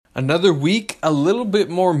Another week, a little bit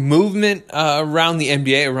more movement around the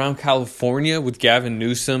NBA, around California, with Gavin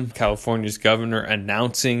Newsom, California's governor,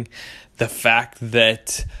 announcing the fact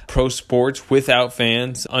that pro sports without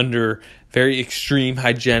fans under very extreme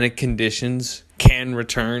hygienic conditions can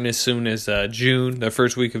return as soon as June, the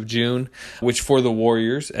first week of June, which for the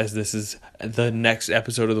Warriors, as this is the next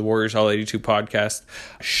episode of the Warriors All 82 podcast,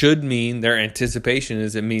 should mean their anticipation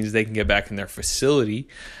is it means they can get back in their facility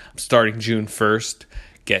starting June 1st.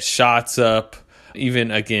 Get shots up.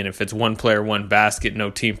 Even, again, if it's one player, one basket,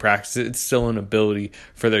 no team practice, it's still an ability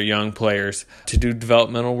for their young players to do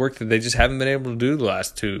developmental work that they just haven't been able to do the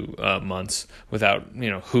last 2 months without,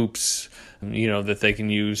 hoops, that they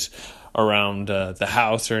can use around the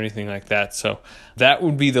house or anything like that. So that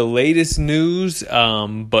would be the latest news.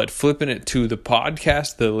 But flipping it to the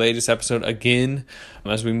podcast, the latest episode, again,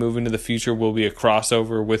 as we move into the future, will be a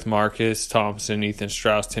crossover with Marcus Thompson, Ethan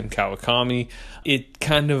Strauss, Tim Kawakami. It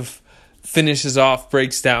kind of finishes off,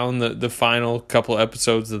 breaks down the final couple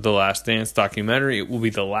episodes of The Last Dance documentary. It will be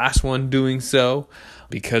the last one doing so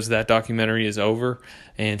because that documentary is over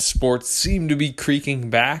and sports seem to be creaking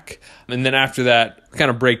back. And then after that, kind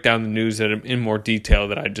of break down the news in more detail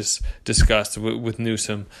that I just discussed with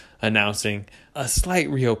Newsom announcing a slight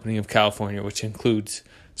reopening of California, which includes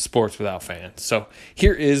sports without fans. So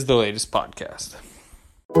here is the latest podcast.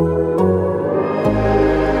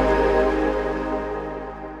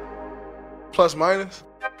 Plus minus.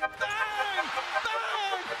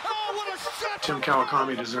 Tim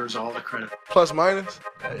Kawakami deserves all the credit. Plus minus.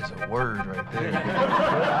 That is a word right there.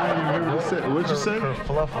 What'd you say?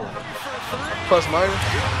 Plus minus.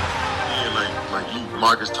 Yeah, like you,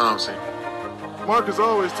 Marcus Thompson. Marcus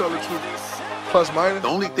always tell the truth. Plus minus. The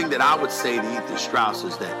only thing that I would say to Ethan Strauss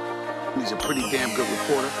is that he's a pretty damn good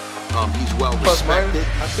reporter. He's well plus respected.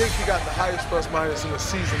 Minus. I think he got the highest plus minus in the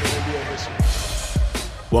season in NBA history.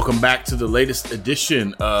 Welcome back to the latest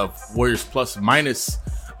edition of Warriors Plus Minus.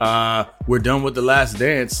 We're done with The Last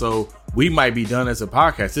Dance, so we might be done as a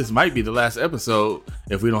podcast. This might be the last episode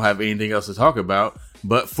if we don't have anything else to talk about.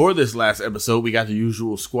 But for this last episode, we got the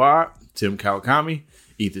usual squad: Tim Kawakami,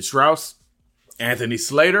 Ethan Strauss, Anthony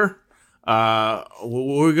Slater. What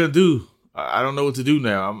we're gonna do? I don't know what to do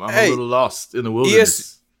now. I'm a little lost in the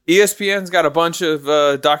wilderness. ESPN's got a bunch of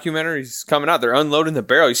documentaries coming out. They're unloading the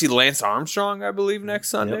barrel. You see Lance Armstrong, I believe, next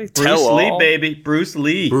Sunday. Yep. Bruce Lee, baby. Bruce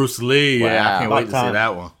Lee. Wow. Yeah, I can't wait to see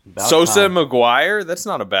that one. Sosa and McGuire. That's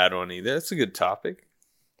not a bad one either. That's a good topic.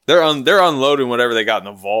 They're unloading whatever they got in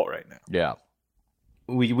the vault right now. Yeah.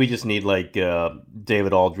 We just need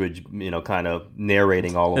David Aldridge, kind of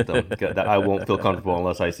narrating all of them. I won't feel comfortable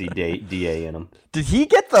unless I see DA in them. Did he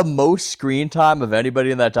get the most screen time of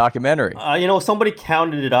anybody in that documentary? Somebody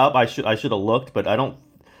counted it up. I should have looked, but I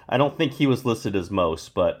don't think he was listed as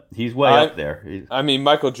most. But he's way up there.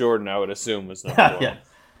 Michael Jordan, I would assume, was number one. Yeah.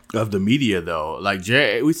 Of the media, though, like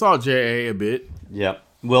we saw J.A. a bit. Yeah,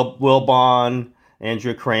 Will Bond.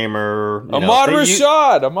 Andrew Kramer, Ahmad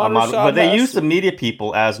Rashad. But they used the media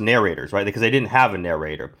people as narrators, right? Because they didn't have a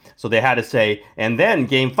narrator. So they had to say, and then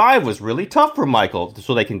Game 5 was really tough for Michael,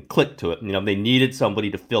 so they can click to it. They needed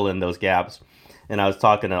somebody to fill in those gaps. And I was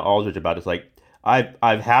talking to Aldridge about it. It's like,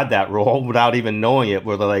 I've had that role without even knowing it,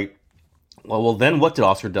 where they're like, well, then what did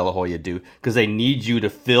Oscar De La Hoya do? Because they need you to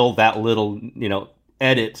fill that little,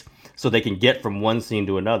 edit so they can get from one scene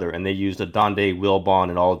to another. And they used a Donde, Will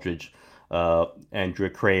Bond, and Aldridge, Andrew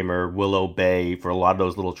Kramer, Willow Bay for a lot of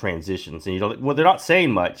those little transitions. And they're not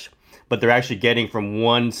saying much, but they're actually getting from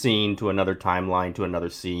one scene to another timeline to another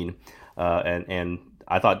scene. And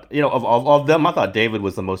I thought, of them, I thought David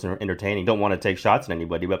was the most entertaining. Don't want to take shots at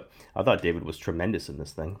anybody, but I thought David was tremendous in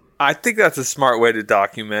this thing. I think that's a smart way to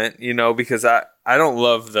document, because I don't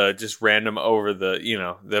love the just random over the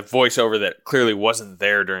voiceover that clearly wasn't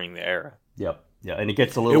there during the era. Yep. Yeah, and it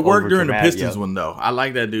gets a little. It worked during the Pistons one, though. I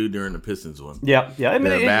like that dude during the Pistons one. Yeah. I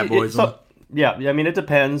mean, Bad Boys one. Yeah. I mean, it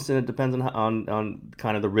depends, and it depends on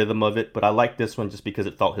kind of the rhythm of it. But I like this one just because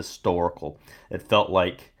it felt historical. It felt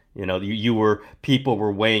like people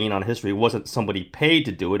were weighing in on history. It wasn't somebody paid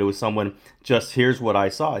to do it. It was someone just here's what I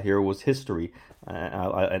saw. Here was history,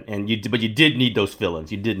 but you did need those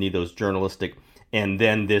fill-ins. You did need those journalistic. And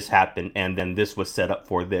then this happened, and then this was set up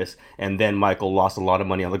for this, and then Michael lost a lot of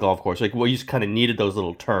money on the golf course. You just kind of needed those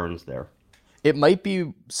little turns there. It might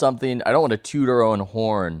be something, I don't want to toot our own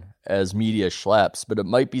horn as media schleps, but it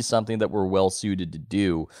might be something that we're well suited to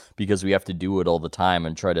do because we have to do it all the time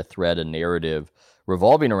and try to thread a narrative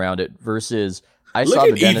revolving around it versus... Look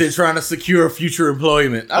at Ethan trying to secure future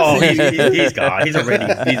employment. He's gone. He's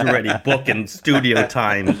already booking studio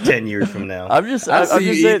time 10 years from now. I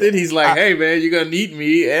see Ethan. He's like, hey man, you're gonna need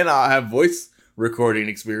me, and I'll have recording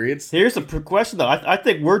experience. Here's a question, though. I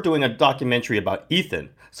think we're doing a documentary about Ethan.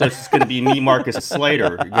 So it's just going to be me, Marcus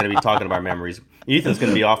Slater, going to be talking about memories. Ethan's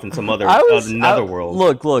going to be off in some other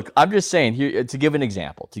netherworld. Look, I'm just saying here to give an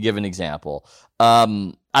example.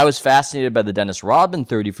 I was fascinated by the Dennis Rodman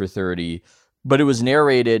 30 for 30, but it was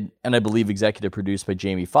narrated and I believe executive produced by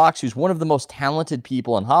Jamie Foxx, who's one of the most talented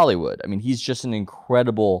people in Hollywood. I mean, he's just an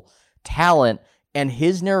incredible talent, and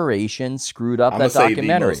his narration screwed up that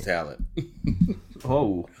documentary. The most talent.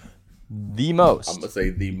 Oh. The most. I'm gonna say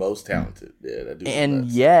the most talented. Yeah, that dude.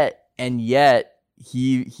 And yet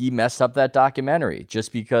he messed up that documentary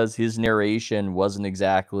just because his narration wasn't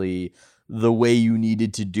exactly the way you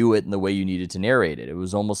needed to do it and the way you needed to narrate it. It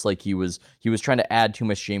was almost like he was trying to add too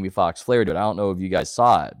much Jamie Foxx flair to it. I don't know if you guys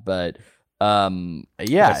saw it, but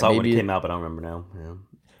yeah, I saw it when it came out, but I don't remember now.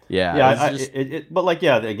 Yeah. But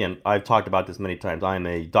again, I've talked about this many times. I'm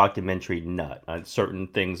a documentary nut. Certain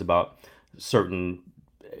things about certain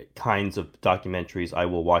kinds of documentaries I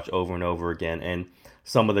will watch over and over again, and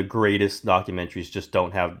some of the greatest documentaries just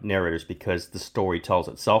don't have narrators because the story tells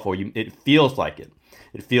itself, or it feels like it.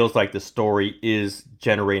 It feels like the story is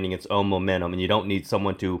generating its own momentum, and you don't need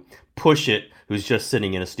someone to push it who's just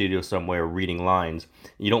sitting in a studio somewhere reading lines.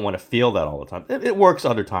 You don't want to feel that all the time. It works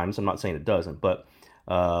other times. I'm not saying it doesn't, but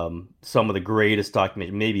some of the greatest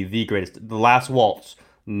documentaries, maybe the greatest, The Last Waltz,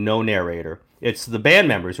 no narrator. It's the band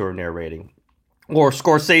members who are narrating. Or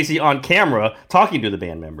Scorsese on camera talking to the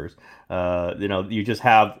band members. You just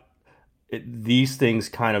have these things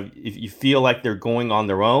kind of, if you feel like they're going on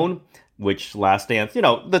their own, which Last Dance,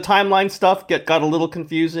 the timeline stuff got a little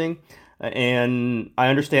confusing, and I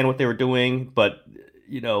understand what they were doing, but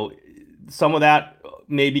some of that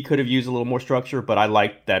maybe could have used a little more structure, but I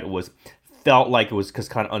liked that felt like it was just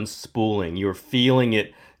kind of unspooling. You were feeling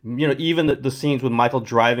it. Even the scenes with Michael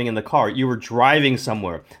driving in the car, you were driving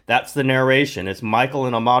somewhere. That's the narration. It's Michael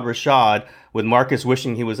and Ahmad Rashad with Marcus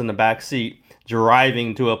wishing he was in the back seat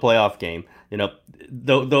driving to a playoff game.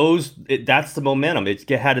 That's the momentum. It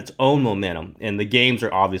had its own momentum, and the games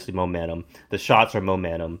are obviously momentum. The shots are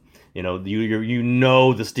momentum.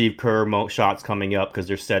 The Steve Kerr shots coming up because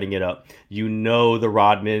they're setting it up. The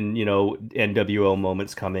Rodman, NWO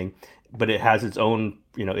moments coming, but it has its own.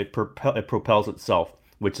 It propels itself,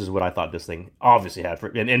 which is what I thought this thing obviously had.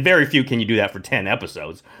 And very few can you do that for 10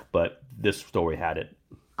 episodes, but this story had it.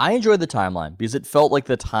 I enjoyed the timeline because it felt like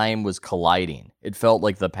the time was colliding. It felt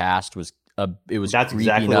like the past was That's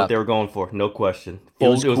exactly what they were going for, no question. It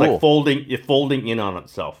was cool. Like folding in on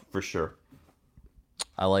itself, for sure.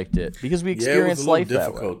 I liked it because we experienced life that way.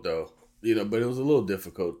 It was a little difficult, though. But it was a little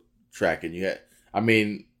difficult tracking.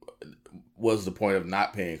 Was the point of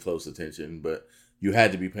not paying close attention, but you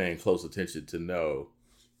had to be paying close attention to know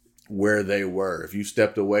where they were. If you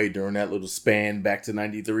stepped away during that little span back to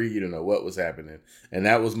 93, you don't know what was happening. And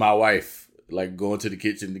that was my wife, like going to the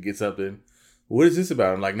kitchen to get something. What is this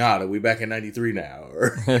about? I'm like, nah, we back in 93 now.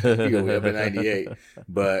 Or we up in 98.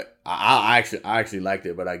 But I actually liked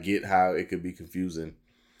it, but I get how it could be confusing.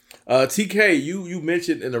 TK, you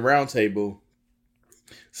mentioned in the roundtable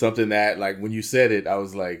something that, like, when you said it, I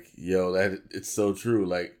was like, yo, it's so true.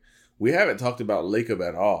 Like, we haven't talked about Lacob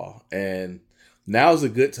at all. And now's a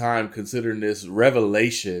good time, considering this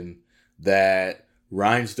revelation that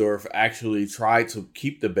Reinsdorf actually tried to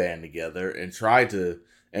keep the band together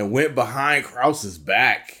and went behind Krause's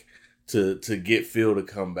back to get Phil to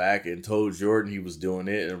come back, and told Jordan he was doing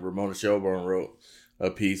it. And Ramona Shelburne wrote a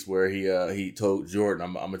piece where he told Jordan,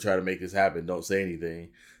 I'm going to try to make this happen. Don't say anything.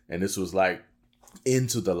 And this was like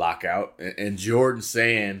into the lockout. And Jordan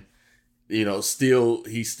saying, he's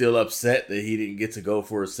still upset that he didn't get to go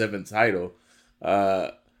for a 7th title.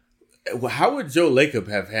 How would Joe Lacob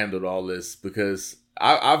have handled all this? Because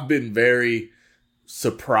I've been very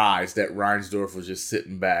surprised that Reinsdorf was just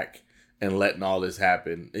sitting back and letting all this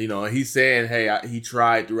happen. He's saying, hey, he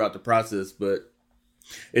tried throughout the process, but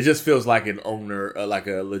it just feels like an owner, like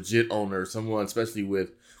a legit owner, someone, especially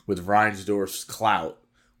with Reinsdorf's clout,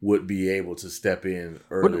 would be able to step in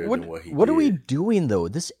earlier than what he did. What are we doing, though?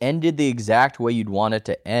 This ended the exact way you'd want it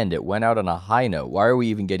to end. It went out on a high note. Why are we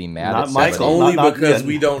even getting mad at Michael? Only because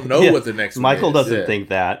we don't know what the next one Michael is. Doesn't think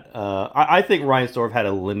that. I think Reinsdorf had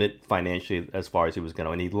a limit financially as far as he was going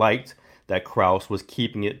to, and he liked that Krause was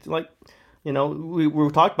keeping it. Like, we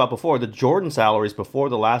talked about before, the Jordan salaries before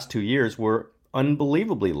the last 2 years were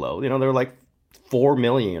unbelievably low. They're like $4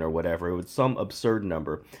 million or whatever. It was some absurd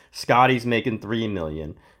number. Scotty's making $3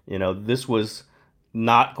 million. This was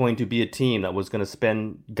not going to be a team that was going to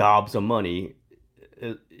spend gobs of money.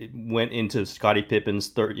 It went into Scottie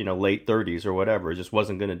Pippen's late 30s or whatever. It just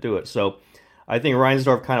wasn't going to do it. So I think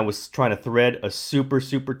Reinsdorf kind of was trying to thread a super,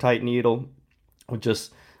 super tight needle.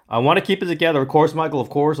 I want to keep it together. Of course, Michael. Of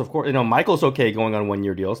course. Michael's okay going on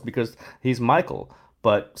 1-year deals because he's Michael,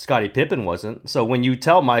 but Scottie Pippen wasn't. So when you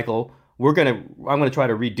tell Michael, I'm gonna try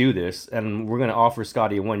to redo this, and we're gonna offer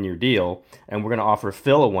Scottie a 1-year deal, and we're gonna offer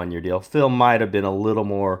Phil a 1-year deal. Phil might have been a little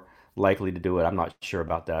more likely to do it. I'm not sure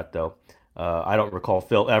about that though. I don't recall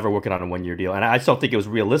Phil ever working on a 1-year deal, and I just don't think it was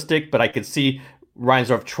realistic. But I could see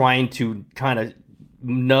Reinsdorf trying to kind of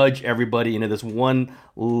nudge everybody into this one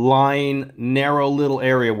line, narrow little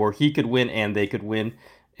area where he could win and they could win,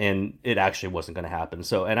 and it actually wasn't going to happen.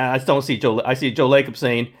 So, and I don't see Joe. I see Joe Lacob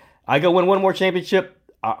saying, "I go win one more championship.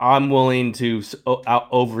 I'm willing to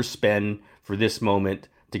overspend for this moment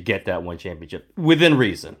to get that one championship within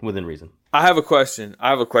reason." I have a question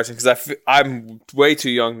because I'm way too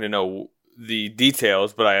young to know the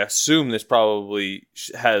details, but I assume this probably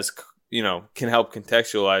has, can help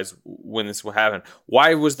contextualize when this will happen.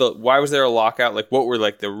 Why was there a lockout? Like, what were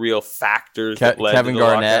like the real factors that led to the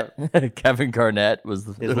lockout? Kevin Garnett was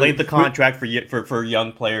his length of contract for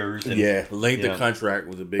young players. And, length of contract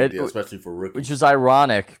was a big deal, especially for rookies. Which is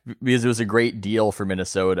ironic because it was a great deal for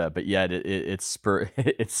Minnesota, but yet it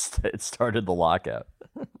started the lockout.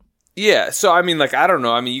 Yeah, so I mean, like, I don't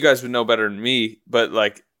know. I mean, you guys would know better than me, but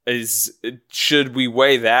like, should we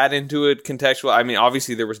weigh that into it contextual? I mean,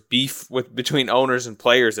 obviously there was beef between owners and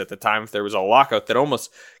players at the time. If there was a lockout that almost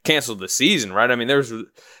canceled the season, right? I mean, there was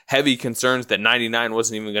heavy concerns that 99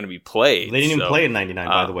 wasn't even going to be played. They didn't even play in 99,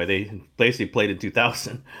 by the way. They basically played in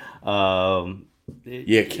 2000. Camp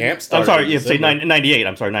started. I'm sorry, say 98.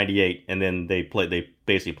 I'm sorry, 98, and then they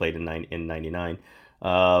basically played in 99.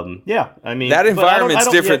 I mean, that environment's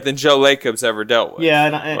different than Joe Lacob's ever dealt with. Yeah,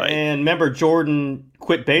 and remember, Jordan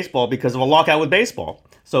quit baseball because of a lockout with baseball.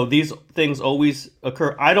 So these things always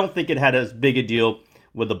occur. I don't think it had as big a deal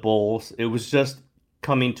with the Bulls. It was just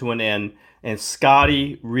coming to an end, and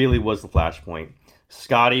Scottie really was the flashpoint.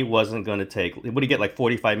 Scottie wasn't going to take. What did he get? Like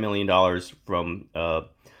 $45 million from the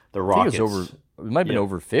Rockets. It might have been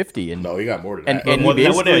over 50. No, he got more than that.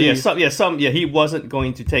 He wasn't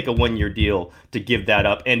going to take a 1-year deal to give that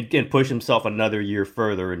up and push himself another year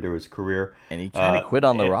further into his career. And he kind of quit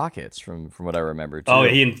on the Rockets, from what I remember, too. Oh,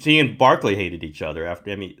 he and Barkley hated each other after.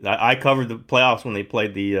 I mean, I covered the playoffs when they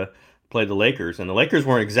played the Lakers, and the Lakers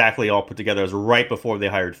weren't exactly all put together. It was right before they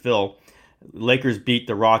hired Phil. Lakers beat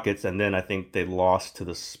the Rockets, and then I think they lost to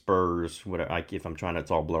the Spurs. If I'm trying to, it's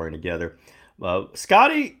all blurring together.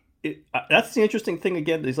 Scottie. That's the interesting thing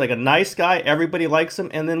again. He's like a nice guy. Everybody likes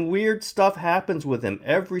him. And then weird stuff happens with him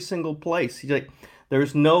every single place. He's like,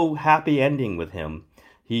 there's no happy ending with him.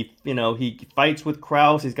 He fights with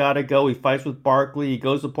Krause. He's got to go. He fights with Barkley. He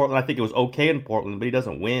goes to Portland. I think it was okay in Portland, but he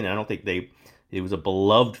doesn't win. I don't think he was a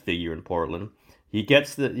beloved figure in Portland. He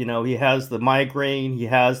gets he has the migraine. He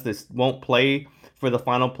has this, won't play for the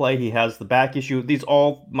final play. He has the back issue. These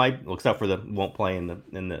all might, except for the won't play in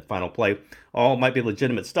the final play, all might be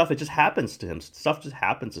legitimate stuff. It just happens to him. Stuff just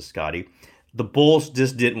happens to Scottie. The Bulls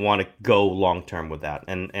just didn't want to go long term with that,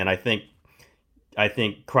 and I think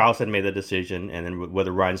Krause had made the decision, and then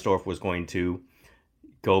whether Reinsdorf was going to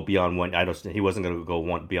go beyond one, he wasn't going to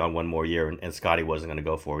go beyond one more year, and Scottie wasn't going to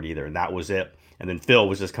go for it either, and that was it. And then Phil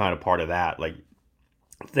was just kind of part of that. Like,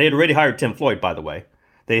 they had already hired Tim Floyd, by the way.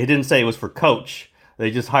 They didn't say it was for coach. They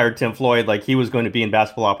just hired Tim Floyd like he was going to be in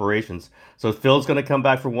basketball operations. So Phil's going to come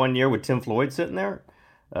back for 1 year with Tim Floyd sitting there.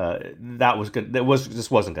 That was good. Just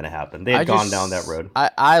wasn't going to happen. They had gone down that road.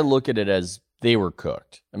 I look at it as they were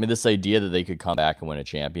cooked. I mean, this idea that they could come back and win a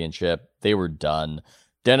championship, they were done.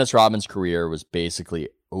 Dennis Rodman's career was basically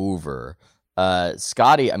over.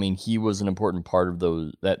 Scottie, I mean, he was an important part of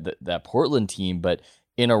that Portland team, but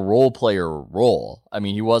in a role player role. I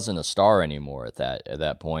mean, he wasn't a star anymore at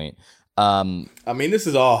that point. I mean, this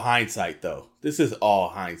is all hindsight, though. This is all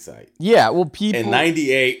hindsight. Yeah, well, people in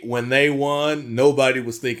 '98 when they won, nobody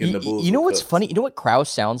was thinking the Bulls. You know what's funny? You know what Krause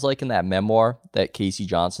sounds like in that memoir that Casey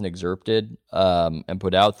Johnson excerpted and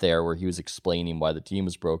put out there, where he was explaining why the team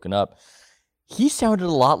was broken up. He sounded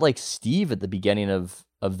a lot like Steve at the beginning of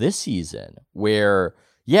this season, where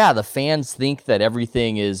the fans think that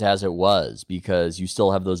everything is as it was because you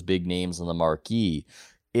still have those big names on the marquee.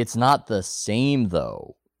 It's not the same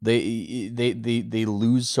though. They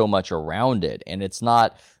lose so much around it, and it's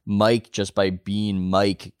not Mike just by being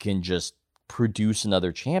Mike can just produce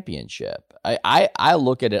another championship. I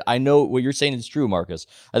look at it. I know what you're saying is true, Marcus.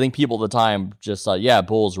 I think people at the time just thought,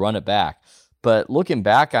 Bulls run it back. But looking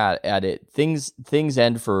back at it, things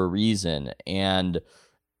end for a reason, and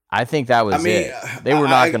I think that was it. They were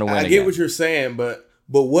not going to win. I get what you're saying, but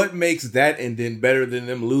what makes that ending better than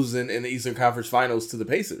them losing in the Eastern Conference Finals to the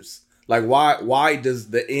Pacers? Like, why does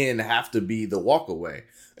the end have to be the walk away?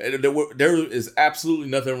 There is absolutely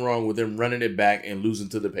nothing wrong with them running it back and losing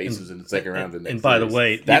to the Pacers in the second round. And by the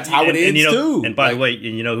way, that's how it ends too. And by the way,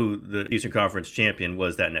 you know who the Eastern Conference champion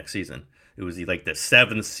was that next season? It was the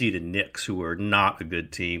 7th seeded Knicks, who were not a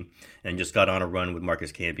good team, and just got on a run with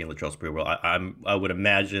Marcus Camby and Latrell Sprewell. I would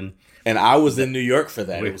imagine. And I was in New York for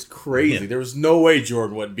that. It was crazy. Yeah. There was no way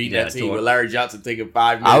Jordan wouldn't beat that team with Larry Johnson taking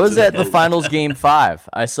 5 minutes. I was at the finals game 5.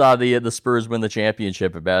 I saw the Spurs win the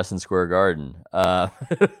championship at Madison Square Garden.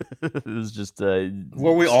 It was just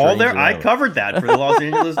were we all there? I covered that for the Los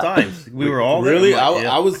Angeles Times. We were all really. There.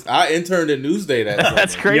 I interned at Newsday that summer.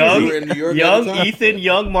 That's crazy. We were in New York. Young Ethan,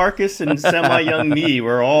 young Marcus, and semi-young me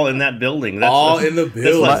were all in that building. That's in the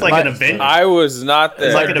building. That's like an adventure. I was not there.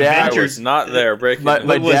 It's like an adventure. I was not there. Breaking my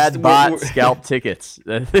dad bought scalp tickets.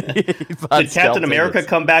 Did Captain America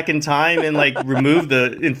come back in time and remove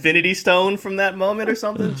the Infinity Stone from that moment or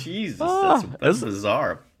something? Jesus, that's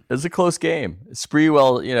bizarre. It was a close game.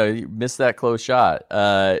 Sprewell, he missed that close shot.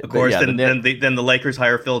 Of course, then the Lakers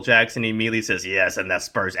hire Phil Jackson. He immediately says, yes, and that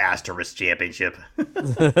Spurs asterisk championship.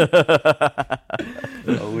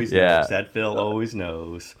 Always knows. That Phil always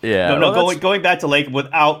knows. Yeah. Going back to Lake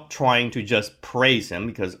without trying to just praise him,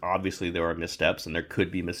 because obviously there are missteps and there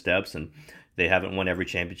could be missteps and they haven't won every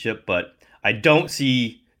championship. But I don't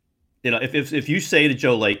see, if you say to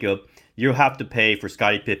Joe Lacob, you have to pay for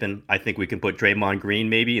Scottie Pippen, I think we can put Draymond Green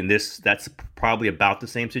maybe, and that's probably about the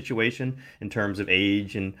same situation in terms of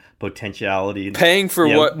age and potentiality. Paying for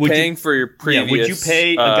what? Paying for your previous. Would you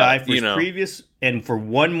pay a guy for his previous and for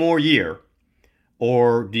one more year,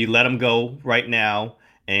 or do you let him go right now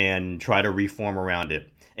and try to reform around it?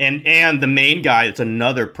 And the main guy, it's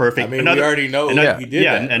another perfect. We already know he did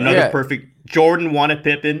that. Perfect. Jordan wanted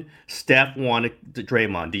Pippen. Steph wanted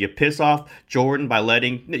Draymond. Do you piss off Jordan by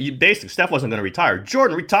basically Steph wasn't going to retire.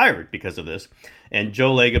 Jordan retired because of this. And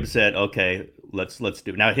Joe Lacob said, okay, let's do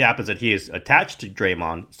it. Now it happens that he is attached to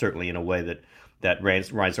Draymond, certainly in a way that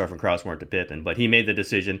Reinsdorf and Krause weren't to Pippen. But he made the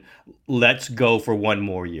decision, let's go for one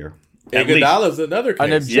more year. Iguodala's another case.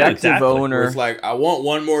 An objective owner. It's I want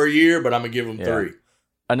one more year, but I'm going to give him 3.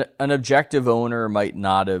 An objective owner might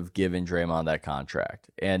not have given Draymond that contract.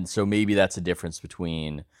 And so maybe that's a difference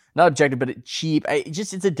between, not objective, but cheap.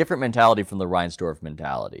 It's a different mentality from the Reinsdorf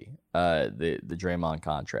mentality, the Draymond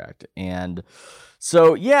contract. And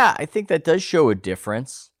so, I think that does show a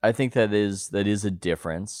difference. I think that is a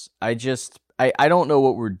difference. I don't know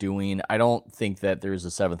what we're doing. I don't think that there's a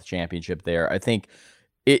 7th championship there. I think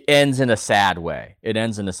it ends in a sad way. It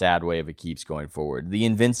ends in a sad way if it keeps going forward. The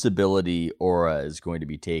invincibility aura is going to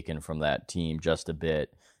be taken from that team just a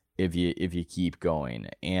bit if you keep going.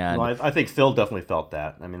 And I think Phil definitely felt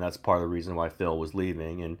that. I mean, that's part of the reason why Phil was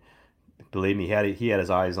leaving. And believe me, he had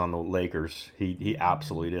his eyes on the Lakers. He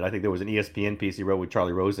absolutely did. I think there was an ESPN piece he wrote with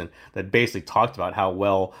Charlie Rosen that basically talked about how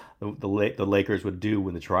well the Lakers would do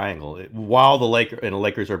in the triangle while the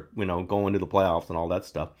Lakers are going to the playoffs and all that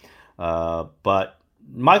stuff. But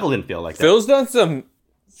Michael didn't feel like that.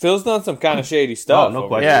 Phil's done some kind of shady stuff. Oh, no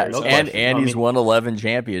question. Yeah, no question. And he's won 11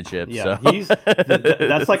 championships. Yeah, so.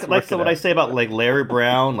 That's like what I say about Larry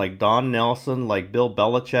Brown, Don Nelson, Bill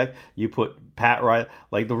Belichick. You put Pat Riley.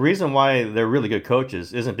 The reason why they're really good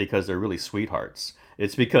coaches isn't because they're really sweethearts.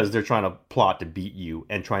 It's because they're trying to plot to beat you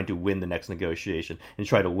and trying to win the next negotiation and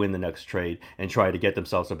try to win the next trade and try to get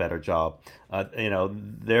themselves a better job.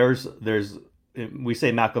 There's we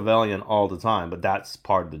say Machiavellian all the time, but that's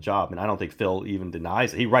part of the job. And I don't think Phil even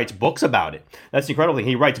denies it. He writes books about it. That's the incredible thing.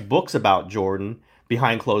 He writes books about Jordan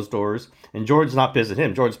behind closed doors, and Jordan's not pissed at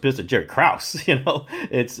him. Jordan's pissed at Jerry Krause.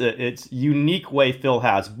 It's unique way Phil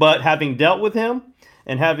has. But having dealt with him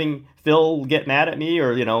and having Phil get mad at me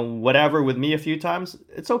or whatever with me a few times,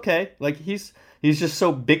 it's okay. He's just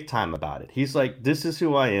so big time about it. He's like, this is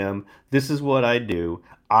who I am. This is what I do.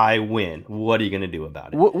 I win. What are you going to do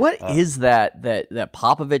about it? What is that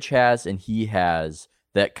Popovich has, and he has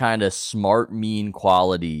that kind of smart, mean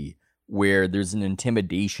quality where there's an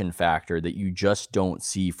intimidation factor that you just don't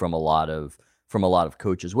see from a lot of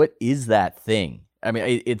coaches. What is that thing? I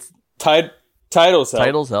mean, it's titles help.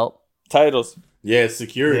 Titles help. Titles. Yeah, it's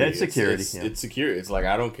security. Yeah, it's security. It's security. It's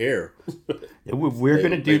I don't care. We're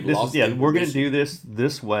going to do this. We're going to do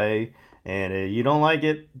this way, and you don't like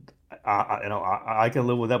it. I can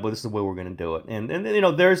live with that, but this is the way we're going to do it. And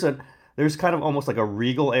there's kind of almost like a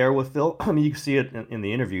regal air with Phil. I mean, you can see it in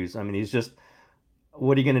the interviews. I mean, he's just,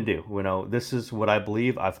 what are you going to do? This is what I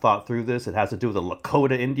believe. I've thought through this. It has to do with the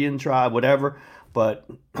Lakota Indian tribe, whatever. But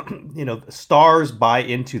stars buy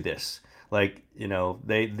into this.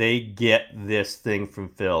 They get this thing from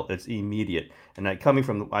Phil. It's immediate. And I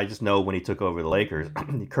just know when he took over the Lakers,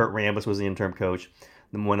 Kurt Rambis was the interim coach,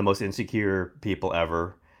 one of the most insecure people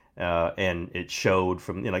ever. and it showed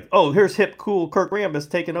from like, oh, here's hip, cool Kurt Rambis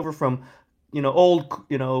taking over from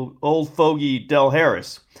old fogey Del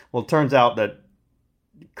Harris. Well, it turns out that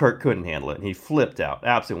Kurt couldn't handle it, and he flipped out,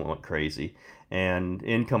 absolutely went crazy. And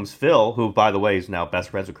in comes Phil, who, by the way, is now best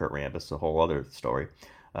friends with Kurt Rambis, a whole other story.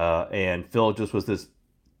 And Phil just was this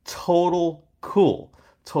total cool.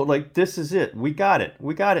 Like, this is it. We got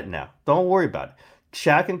it now. Don't worry about it.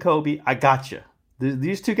 Shaq and Kobe, I got you.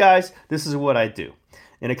 These two guys, this is what I do.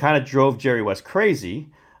 And it kind of drove Jerry West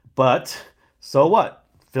crazy, but so what?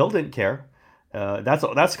 Phil didn't care.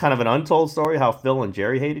 That's kind of an untold story, how Phil and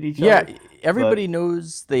Jerry hated each other. Yeah, everybody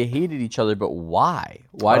knows they hated each other, but why?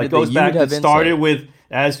 Why did it goes they back? It started with,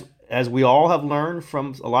 as we all have learned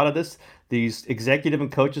from a lot of this, these executive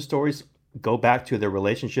and coaches stories go back to their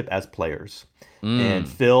relationship as players. And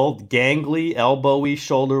Phil, gangly, elbowy,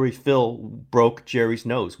 shouldery Phil broke Jerry's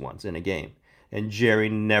nose once in a game. And Jerry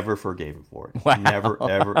never forgave him for it. Wow. Never,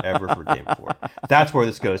 ever, ever forgave him for it. That's where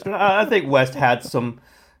this goes. But I think West had some,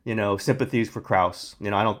 sympathies for Krause.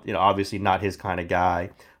 I don't, obviously not his kind of guy,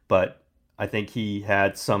 but I think he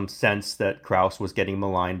had some sense that Krause was getting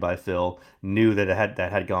maligned by Phil, knew that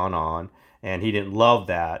that had gone on, and he didn't love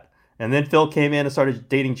that. And then Phil came in and started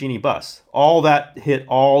dating Jeannie Buss. All that hit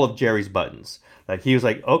all of Jerry's buttons. Like, he was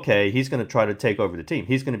like, okay, he's going to try to take over the team.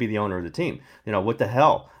 He's going to be the owner of the team. What the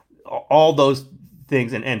hell? All those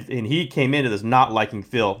things. And he came into this not liking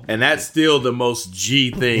Phil. And that's still the most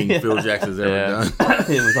G thing Phil Jackson's ever done.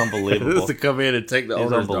 It was unbelievable. Just to come in and take the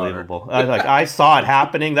owner's unbelievable. I saw it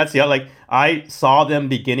happening. I saw them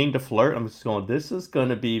beginning to flirt. I'm just going, this is going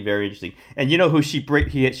to be very interesting. And you know who she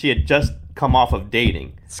had just come off of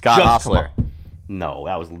dating? Scott Hostler. No,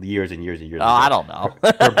 that was years and years and years ago. I don't know.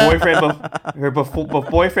 Her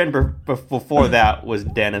boyfriend before that was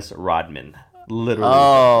Dennis Rodman. Literally.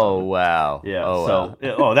 Oh, wow. Yeah. Oh,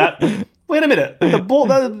 wow. That. Wait a minute.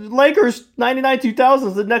 The Lakers 99-2000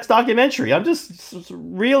 is the next documentary. I'm just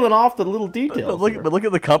reeling off the little details. But look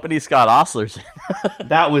at the company Scott Ostler's in.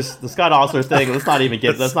 That was the Scott Ostler thing. Let's not even go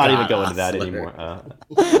into that anymore.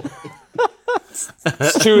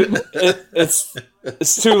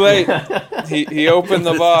 It's too late. He opened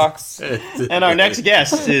the box. And our next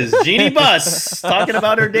guest is Jeannie Buss talking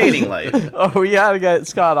about her dating life. Oh, we gotta get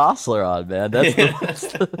Scott Ostler on, man.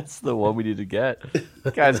 That's the one we need to get.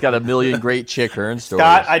 The guy's got a million great Chick Hearn stories.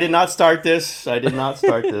 Scott, I did not start this.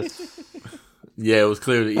 Yeah, it was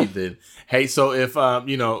clear to Ethan. Hey, so if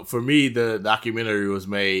for me, the documentary was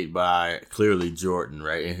made by clearly Jordan,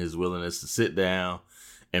 right, and his willingness to sit down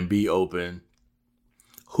and be open.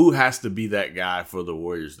 Who has to be that guy for the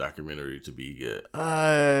Warriors documentary to be good?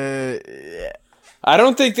 I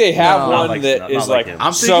don't think they have one that is like.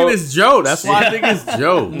 I'm thinking it's Joe. That's why I think it's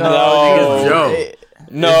Joe. No, I think it's Joe.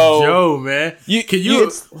 No, it's Joe, man.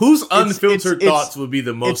 Whose unfiltered thoughts would be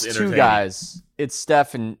the most it's entertaining? Two guys. It's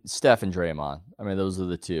Steph and Draymond. I mean, those are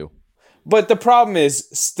the two. But the problem is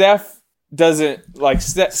Steph doesn't like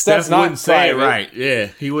Steph's not wouldn't say it right. Yeah,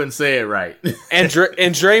 he wouldn't say it right. and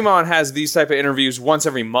Draymond has these type of interviews once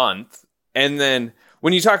every month. And then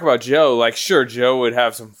when you talk about Joe, like, sure, Joe would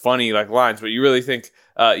have some funny like lines, but you really think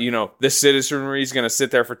the citizenry is going to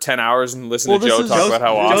sit there for 10 hours and listen to Joe talk about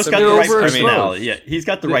how awesome he is? Joe's got the right personality. Yeah, he's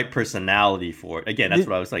got the right personality for it. Again, that's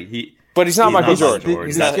what I was like. But he's not Michael Jordan.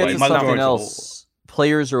 This gets to something else.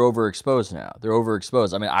 Players are overexposed now. They're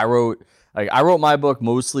overexposed. I mean, I wrote my book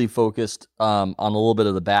mostly focused on a little bit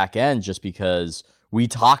of the back end, just because we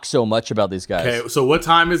talk so much about these guys. Okay, so what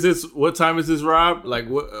time is this? How long did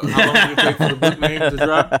it take for the book name to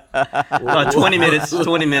drop? 20 minutes.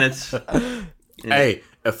 20 minutes. Hey,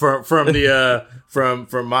 from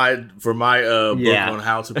my book on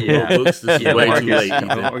how to promote books, this is way too late.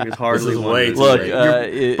 This is way too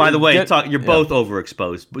late. By the way, you're both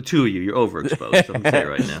overexposed. But two of you're overexposed. I'm gonna say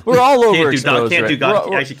right now. We're all overexposed. Can't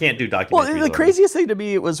do documentaries. Well, the craziest thing to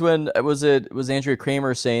me was when it was Andrea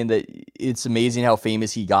Kramer saying that it's amazing how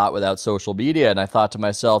famous he got without social media, and I thought to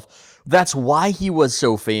myself, that's why he was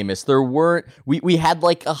so famous. We had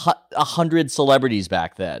like 100 celebrities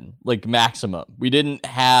back then, like maximum. We didn't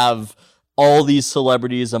have all these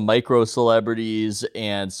celebrities and micro celebrities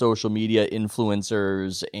and social media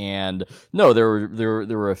influencers, and no, there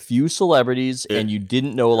were a few celebrities, and you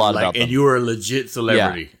didn't know a lot about them. And you were a legit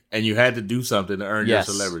celebrity, and you had to do something to earn your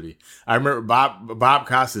celebrity. I remember Bob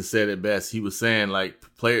Costas said it best. He was saying like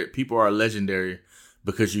people are legendary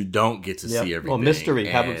because you don't get to see everything. Well, mystery.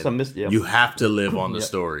 Have some mystery. You have to live on the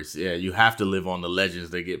stories. Yeah, you have to live on the legends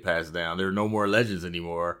that get passed down. There are no more legends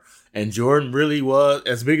anymore. And Jordan really was,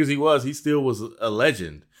 as big as he was, he still was a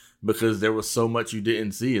legend because there was so much you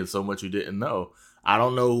didn't see and so much you didn't know. I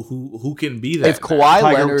don't know who can be that. If Kawhi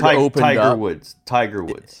Leonard opened Tiger up,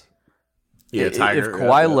 Woods. Yeah, Tiger. If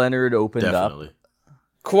Kawhi Leonard opened definitely. up,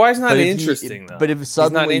 Kawhi's not interesting though. But if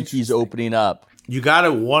suddenly he's opening up, you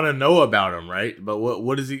gotta want to know about him, right? But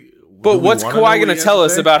what is he? But what's Kawhi going to tell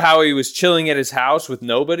us about how he was chilling at his house with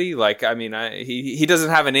nobody? Like, I mean, he doesn't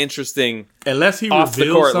have an interesting unless he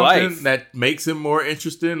reveals something that makes him more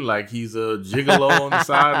interesting, like he's a gigolo on the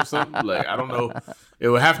side or something. Like, I don't know. It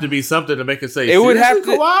would have to be something to make it say. It would have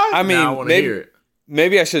to. Kawhi? I mean, I want to hear it.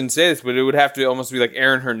 Maybe I shouldn't say this, but it would have to almost be like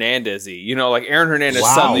Aaron Hernandez-y. You know, like Aaron Hernandez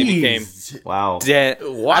suddenly became dead.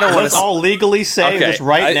 I don't want to all legally say this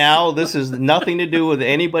now. This has nothing to do with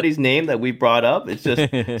anybody's name that we brought up. It's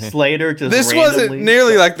just Slater. Just this wasn't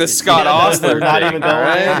nearly like the Scott Austin. We're not even going.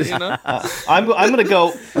 Right? You know? I'm going to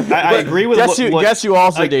go. I agree with guess you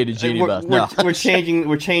also dated Jeannie Buss. We're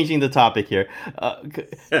changing the topic here.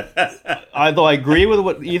 Although I agree with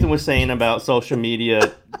what Ethan was saying about social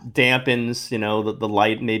media dampens, the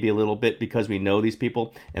light maybe a little bit because we know these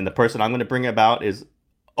people, and the person I'm going to bring about is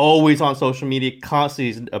always on social media,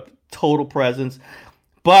 constantly a total presence.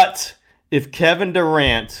 But if Kevin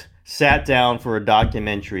Durant sat down for a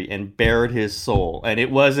documentary and bared his soul, and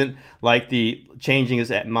it wasn't like the changing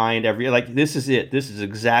his mind this is it. This is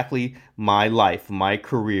exactly my life, my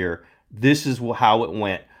career. This is how it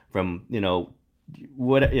went from,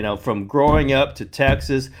 from growing up to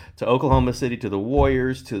Texas to Oklahoma City to the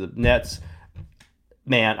Warriors to the Nets.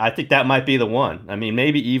 Man, I think that might be the one. I mean,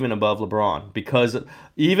 maybe even above LeBron, because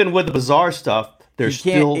even with the bizarre stuff, there's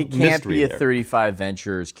still mystery there. It can't be a 35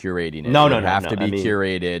 Ventures curating it. No. It would have to be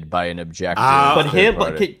curated by an objective. I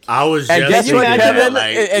was just guess what, Kevin?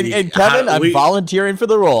 And Kevin, I'm volunteering for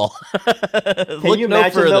the role. Can you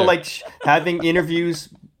imagine though, like having interviews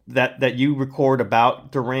that you record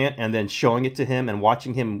about Durant and then showing it to him and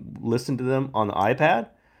watching him listen to them on the iPad?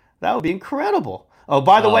 That would be incredible. Oh,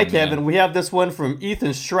 by the way, Kevin, we have this one from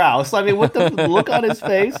Ethan Strauss. I mean, what the look on his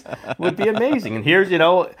face would be amazing. And here's,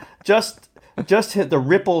 just hit the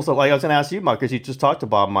ripples of, like I was going to ask you, Mark, because you just talked to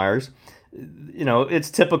Bob Myers. It's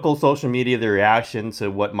typical social media, the reaction to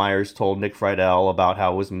what Myers told Nick Friedel about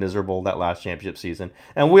how it was miserable that last championship season.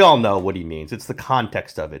 And we all know what he means. It's the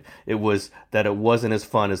context of it. It was that it wasn't as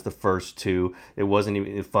fun as the first two. It wasn't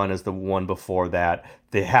even as fun as the one before that.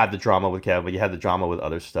 They had the drama with Kevin, but you had the drama with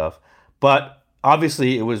other stuff. But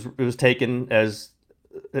obviously, it was taken as,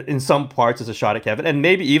 in some parts, as a shot at Kevin, and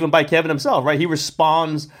maybe even by Kevin himself, right? He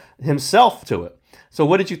responds himself to it. So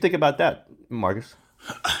what did you think about that, Marcus?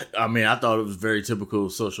 I mean, I thought it was very typical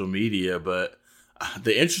social media, but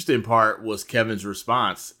the interesting part was Kevin's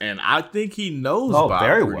response, and I think he knows Bob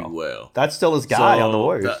very pretty well. That's still his guy on the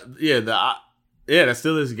Warriors. That's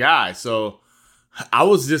still his guy. So I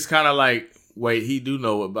was just kind of like, wait, he do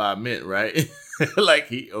know what Bob meant, right?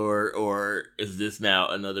 Like or is this now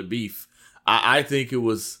another beef? I think it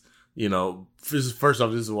was, first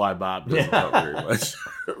off, this is why Bob doesn't talk very much,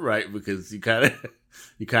 right? Because you kind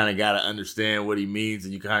of got to understand what he means,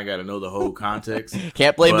 and you kind of got to know the whole context.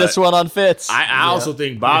 Can't blame this one on Fitz. I also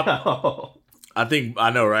think Bob. No. I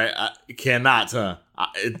know, right? I cannot, huh?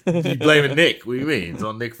 You blaming Nick? What do you mean? It's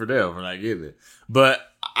on Nick Friedel for not getting it. But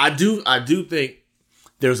I do think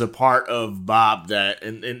there's a part of Bob that,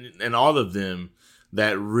 and all of them,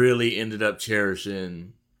 that really ended up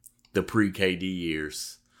cherishing the pre-KD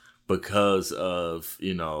years because of,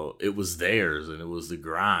 it was theirs and it was the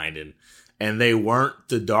grind. And they weren't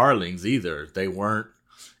the darlings either. They weren't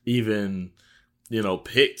even,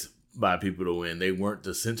 picked by people to win. They weren't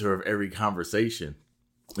the center of every conversation.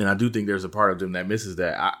 And I do think there's a part of them that misses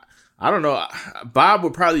that. I don't know. Bob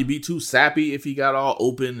would probably be too sappy if he got all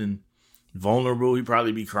open and vulnerable. He'd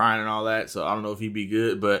probably be crying and all that. So I don't know if he'd be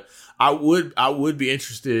good, but I would be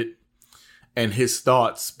interested in his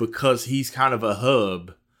thoughts because he's kind of a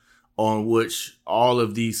hub on which all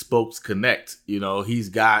of these spokes connect. He's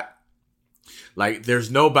got, like,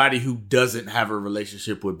 there's nobody who doesn't have a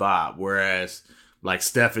relationship with Bob, whereas like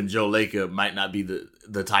Steph and Joe Lacob might not be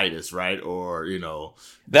the tightest, right? Or,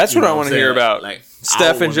 that's what I want to hear about. Like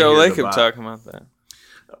Steph and Joe Lacob talking about that.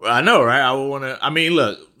 I know, right? I would want to. I mean,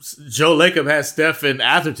 look, Joe Lacob has Steph and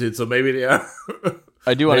Atherton, so maybe they are.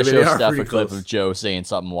 I do want to show Steph a clip of Joe saying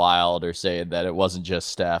something wild or saying that it wasn't just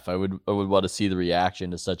Steph. I would want to see the reaction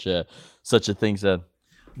to such a thing said.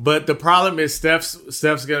 But the problem is Steph's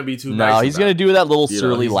going to be too nice. No, he's going to do that little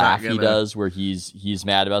surly laugh he does where he's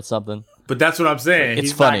mad about something. But that's what I'm saying.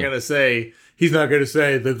 It's funny. He's not going to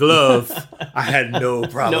say the glove. I had no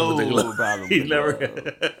problem with the glove.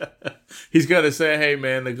 He's going to say, "Hey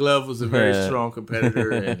man, the glove was a very strong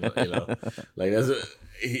competitor," and like that's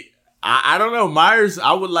I don't know. Myers.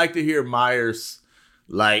 I would like to hear Myers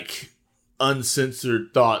like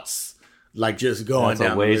uncensored thoughts, like just going That's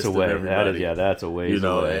down a ways the list away. of everybody. That's a ways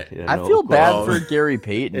away. I feel bad for Gary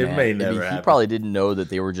Payton. It man. may never He happen. probably didn't know that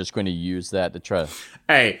they were just going to use that to try.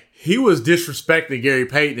 Hey, he was disrespecting Gary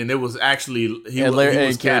Payton, and it was actually he was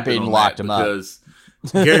Gary capping Payton on locked that him up. because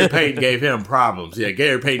Gary Payton gave him problems. Yeah,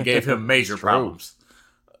 Gary Payton gave him major problems.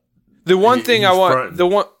 The one thing I want fronting.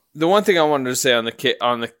 the one thing I wanted to say on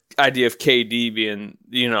the idea of KD being,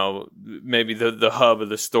 maybe the hub of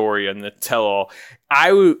the story and the tell all,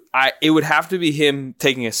 it would have to be him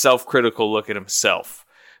taking a self-critical look at himself,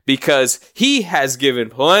 because he has given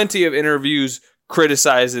plenty of interviews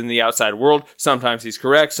criticizing the outside world. Sometimes he's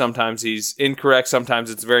correct, sometimes he's incorrect, sometimes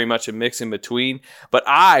it's very much a mix in between. But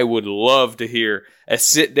I would love to hear a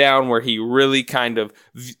sit down where he really kind of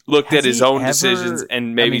looked at his own decisions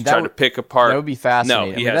and maybe tried to pick apart. That would be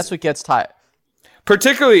fascinating. No, that's what gets tight.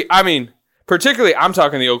 Particularly, I'm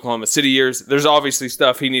talking the Oklahoma City years. There's obviously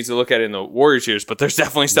stuff he needs to look at in the Warriors years, but there's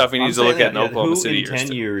definitely stuff he needs to look at in the Oklahoma City years.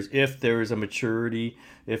 10 years, if there is a maturity,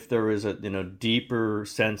 if there is a deeper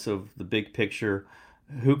sense of the big picture,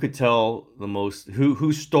 who could tell the most?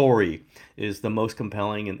 Whose story is the most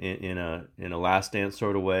compelling in a Last Dance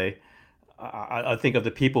sort of way? I think of the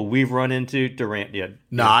people we've run into. Durant,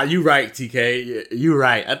 Nah, you right, TK. You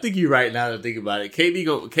right. I think you're right now that I think about it.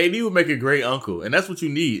 KD would make a great uncle, and that's what you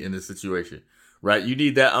need in this situation, right? You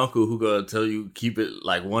need that uncle who gonna tell you keep it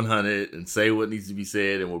like 100 and say what needs to be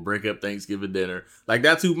said, and will break up Thanksgiving dinner. Like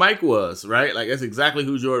that's who Mike was, right? Like that's exactly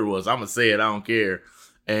who Jordan was. I'm gonna say it. I don't care.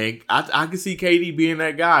 And I can see KD being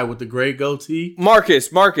that guy with the gray goatee. Marcus,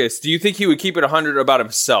 do you think he would keep it 100 about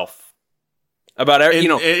himself? About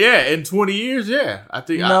in 20 years, yeah. I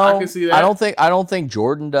think I can see that. I don't think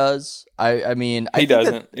Jordan does. I mean, he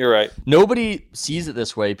doesn't. You're right. Nobody sees it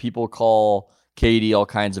this way. People call KD all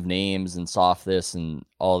kinds of names and soft this and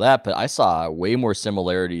all that, but I saw way more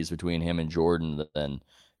similarities between him and Jordan than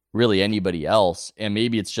really anybody else. And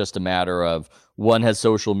maybe it's just a matter of one has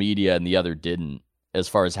social media and the other didn't, as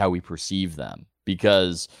far as how we perceive them.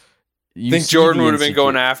 Because you think Jordan would have been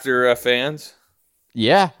going after fans?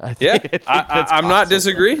 Yeah, I'm not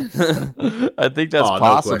disagreeing. I think that's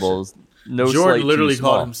possible. No, Jordan literally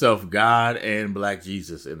called himself God and Black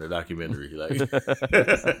Jesus in the documentary. Like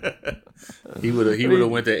he would have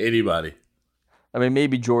went to anybody. I mean,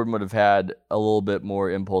 maybe Jordan would have had a little bit more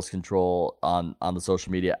impulse control on the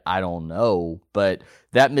social media. I don't know, but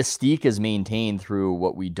that mystique is maintained through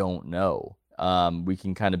what we don't know. We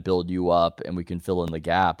can kind of build you up and we can fill in the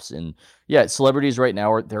gaps. And yeah, celebrities right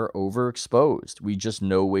now they're overexposed. We just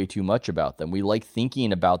know way too much about them. We like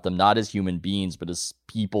thinking about them not as human beings, but as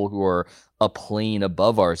people who are a plane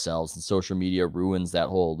above ourselves. And social media ruins that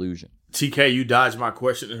whole illusion. TK, you dodged my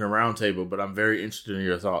question in the roundtable, but I'm very interested in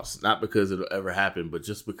your thoughts. Not because it'll ever happen, but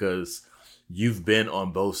just because you've been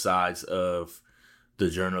on both sides of the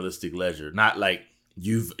journalistic ledger. Not like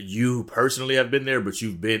you personally have been there, but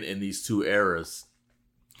you've been in these two eras.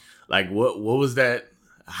 Like what was that?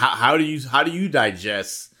 How do you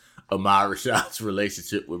digest Ahmad Rashad's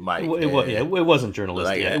relationship with Mike? It wasn't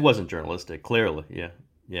journalistic. It wasn't journalistic. Clearly,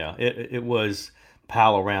 yeah. It was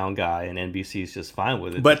pal around guy, and NBC's just fine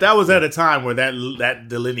with it. But that was at a time where that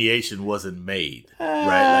delineation wasn't made,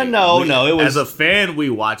 right? Like no, it was. As a fan, we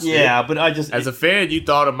watched it. Yeah, but as a fan, you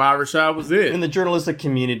thought Ahmad Rashad was it. In the journalistic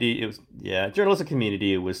community,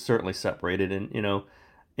 it was certainly separated, and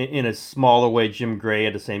in a smaller way, Jim Gray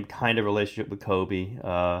had the same kind of relationship with Kobe,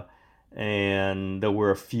 and there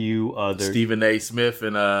were a few others. Stephen A. Smith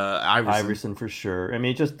and Iverson for sure. I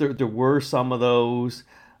mean, just there were some of those.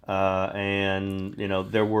 And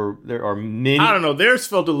there are many. I don't know. Theirs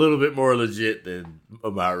felt a little bit more legit than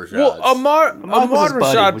Ahmad Rashad. Well, Ahmad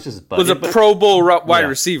Rashad was a Pro Bowl wide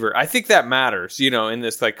receiver. I think that matters, in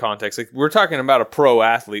this context. Like we're talking about a pro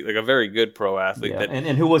athlete, like a very good pro athlete. Yeah. That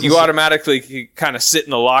and who was you automatically kind of sit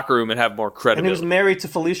in the locker room and have more credibility. And he was married to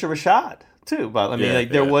Felicia Rashad too. But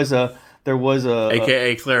there was a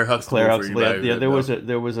AKA Claire Huxtable.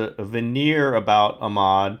 There was a veneer about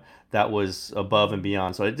Ahmad that was above and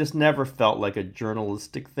beyond. So it just never felt like a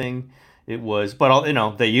journalistic thing. It was, but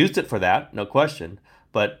they used it for that, no question.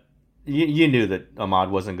 But you knew that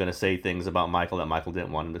Ahmad wasn't going to say things about Michael that Michael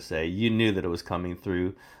didn't want him to say. You knew that it was coming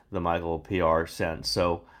through the Michael PR sense.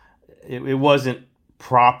 So it wasn't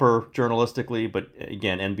proper journalistically, but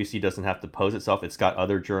again, NBC doesn't have to pose itself. It's got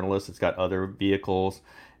other journalists, it's got other vehicles,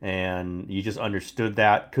 and you just understood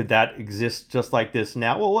that. Could that exist just like this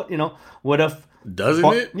now? Well, what if doesn't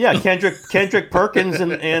it? Yeah, Kendrick Perkins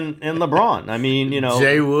and LeBron. I mean,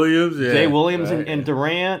 Jay Williams and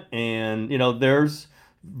Durant, and there's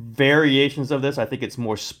variations of this. I think it's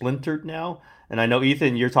more splintered now. And I know,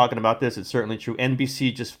 Ethan, you're talking about this. It's certainly true.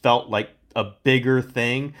 NBC just felt like a bigger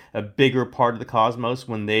thing, a bigger part of the cosmos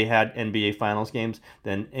when they had NBA Finals games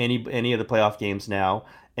than any of the playoff games now.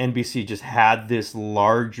 NBC just had this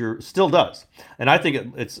larger, still does, and I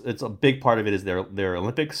think it's a big part of it is their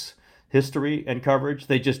Olympics history and coverage.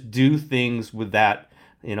 They just do things with that,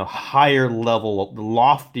 higher level,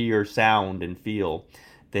 loftier sound and feel.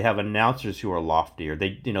 They have announcers who are loftier.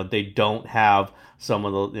 They don't have some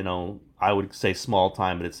of the, I would say small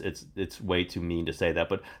time, but it's way too mean to say that.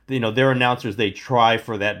 But their announcers, they try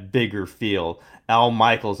for that bigger feel. Al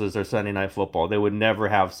Michaels is their Sunday Night Football. They would never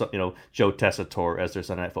have Joe Tessitore as their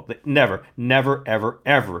Sunday Night Football. Never,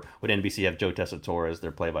 ever would NBC have Joe Tessitore as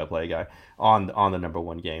their play-by-play guy on the number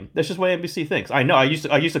one game. That's just what NBC thinks. I know. I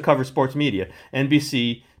used to cover sports media.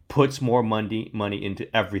 NBC puts more money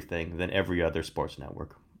into everything than every other sports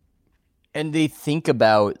network. And they think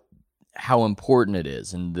about how important it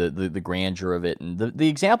is and the grandeur of it. And the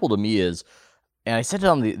example to me is, and I said it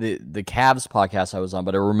on the Cavs podcast I was on,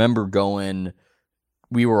 but I remember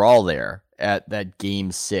we were all there at that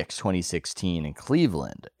Game 6, 2016 in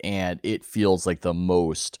Cleveland, and it feels like the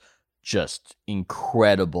most just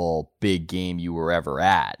incredible big game you were ever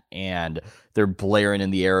at. And they're blaring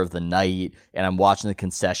in the air of the night, and I'm watching the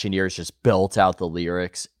concessionaires just belt out the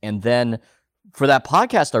lyrics. And then for that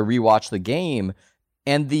podcast, I rewatched the game,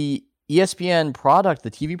 and the ESPN product,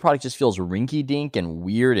 the TV product, just feels rinky-dink and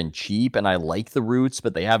weird and cheap, and I like the Roots,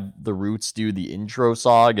 but they have the Roots do the intro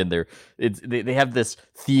song, and they have this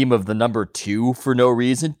theme of the number 2 for no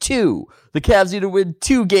reason. 2. The Cavs need to win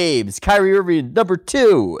 2 games. Kyrie Irving, number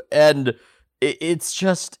 2. And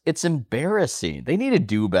it's embarrassing. They need to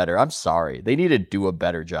do better. I'm sorry. They need to do a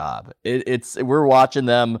better job. We're watching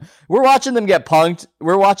them get punked.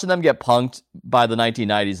 We're watching them get punked by the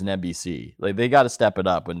 1990s and NBC. Like, they got to step it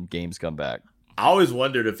up when games come back. I always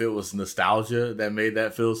wondered if it was nostalgia that made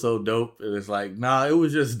that feel so dope. It was like, nah, it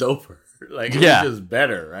was just doper. Like, it was just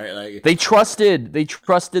better, right? Like, they trusted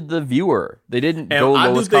the viewer. They didn't go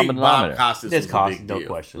lowest common denominator. Costas was a big deal. No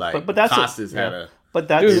question. Like, but that's Costas had a... But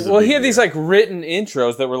that Dude, well, he had these like written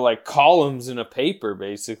intros that were like columns in a paper,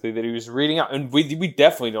 basically, that he was reading out, and we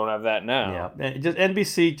definitely don't have that now. Yeah, just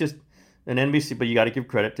NBC, but you got to give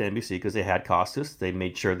credit to NBC because they had Costas. They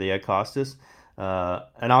made sure they had Costas.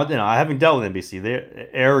 And I haven't dealt with NBC. They're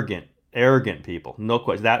arrogant people, no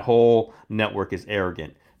question. That whole network is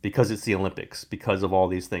arrogant because it's the Olympics, because of all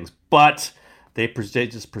these things. But they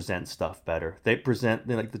just present stuff better. They present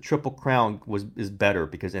like the Triple Crown is better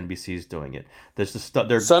because NBC is doing it. There's the stuff.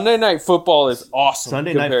 Sunday Night Football is awesome.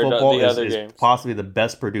 Sunday Night Football is possibly the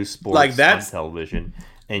best produced sports on television.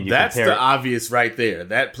 And that's the obvious right there.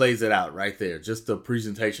 That plays it out right there. Just the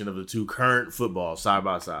presentation of the two current football side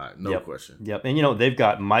by side. No question. Yep. And, they've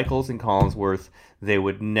got Michaels and Collinsworth. They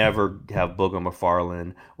would never have Booger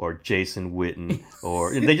McFarland or Jason Witten,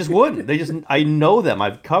 or they just wouldn't. I know them.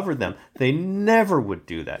 I've covered them. They never would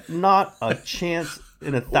do that. Not a chance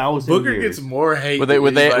in 1,000 Booger years. gets more hate. Would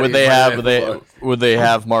they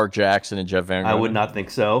have Mark Jackson and Jeff Van Gundy? I would not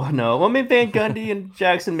think so. No. Well, I mean, Van Gundy and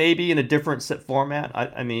Jackson maybe in a different set format.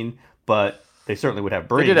 I mean, but they certainly would have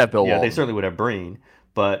Breen. They did have Bill Walton. They certainly would have Breen.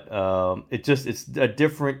 But it's a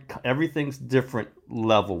different. Everything's different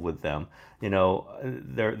level with them.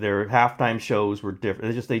 Their halftime shows were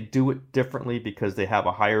different. They do it differently because they have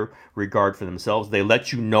a higher regard for themselves. They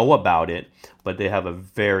let you know about it, but they have a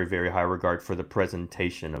very, very high regard for the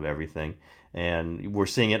presentation of everything. And we're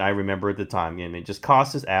seeing it. I remember at the time. I mean, just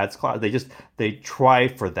Costas adds class. They try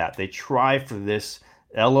for that. They try for this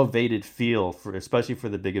elevated feel especially for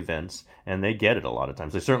the big events, and they get it a lot of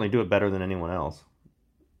times. They certainly do it better than anyone else.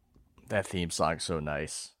 That theme song's so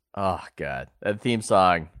nice. Oh, God. That theme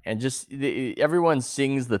song. And just everyone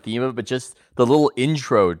sings the theme of it, but just the little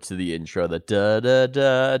intro to the intro, the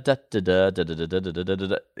da-da-da, da-da-da,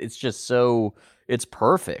 da-da-da-da-da-da-da. It's just so... It's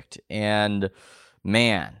perfect. And,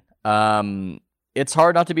 man, it's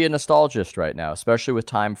hard not to be a nostalgist right now, especially with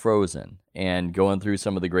time frozen and going through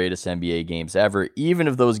some of the greatest NBA games ever, even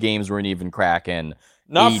if those games weren't even cracking.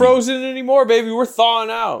 Not 80. Frozen anymore, baby. We're thawing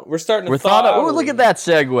out. We're starting to thaw out. Oh, look at that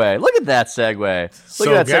segue. Look at that segue.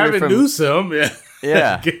 So at that Gavin Newsom,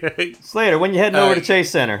 yeah. Slater, when you heading over to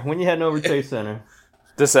Chase Center?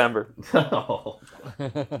 December. Oh,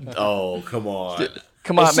 come on.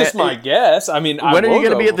 Come on, it's just my guess. I mean, when are you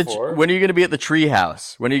going to be at the? When are you going to be at the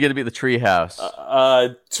Treehouse?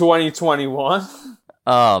 2021.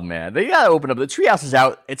 Oh man, they gotta open up. The Treehouse is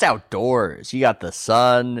out. It's outdoors. You got the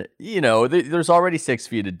sun. There's already 6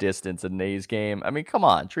 feet of distance in Nays game. I mean, come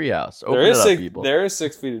on, Treehouse. Open it up, people. There is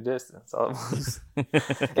 6 feet of distance.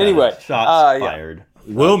 Anyway, shots fired.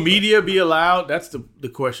 Will media be allowed? That's the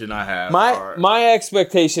question I have. My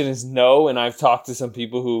expectation is no, and I've talked to some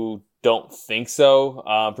people who don't think so,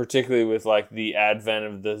 particularly with like the advent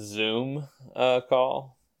of the Zoom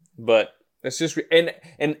call. But it's just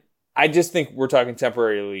and I just think we're talking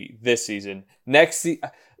temporarily this season.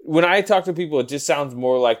 When I talk to people, it just sounds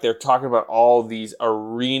more like they're talking about all these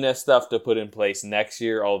arena stuff to put in place next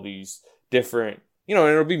year, all these different, and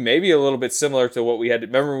it'll be maybe a little bit similar to what we had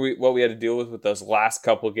to, what we had to deal with those last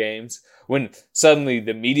couple games when suddenly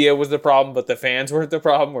the media was the problem, but the fans weren't the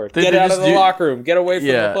problem. Where get out of the locker room, get away from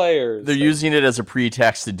the players. They're using it as a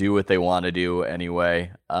pretext to do what they want to do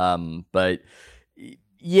anyway. But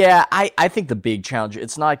yeah, I think the big challenge,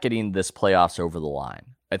 it's not getting this playoffs over the line.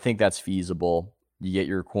 I think that's feasible. You get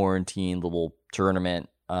your quarantine little tournament.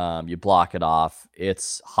 You block it off.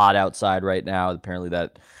 It's hot outside right now. Apparently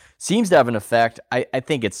that seems to have an effect. I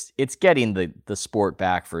think it's getting the sport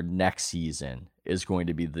back for next season is going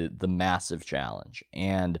to be the massive challenge.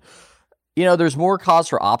 And, there's more cause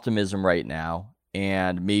for optimism right now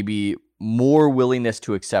and maybe more willingness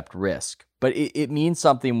to accept risk. But it means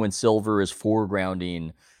something when Silver is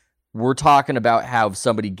foregrounding. We're talking about how if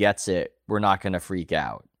somebody gets it, we're not going to freak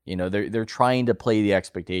out. They're trying to play the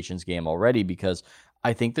expectations game already because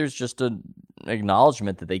I think there's just an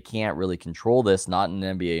acknowledgement that they can't really control this, not in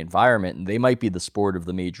an NBA environment, and they might be the sport of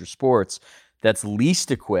the major sports that's least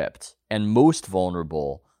equipped and most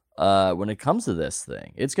vulnerable when it comes to this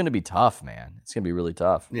thing. It's going to be tough, man. It's going to be really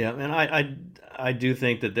tough. Yeah, and I do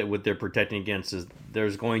think that what they're protecting against is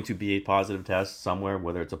there's going to be a positive test somewhere,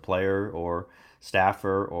 whether it's a player or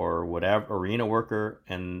staffer or whatever, arena worker,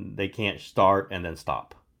 and they can't start and then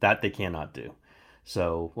stop. That they cannot do.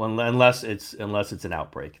 So unless it's an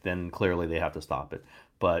outbreak, then clearly they have to stop it.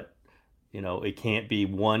 But it can't be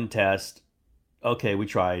one test. Okay, we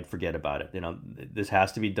tried. Forget about it. This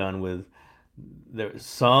has to be done with there's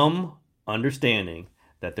some understanding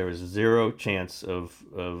that there is zero chance of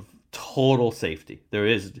total safety. There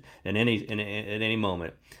is in any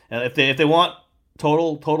moment. If they want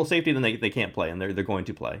total safety, then they can't play, and they're going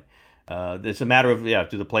to play. It's a matter of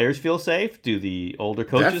do the players feel safe? Do the older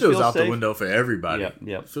coaches that feel feels out safe? The window for everybody?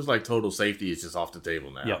 Yeah. It feels like total safety is just off the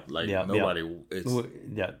table now. Nobody.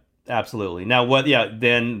 Yeah, absolutely. Now what? Yeah,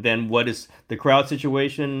 then what is the crowd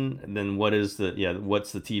situation? And then what is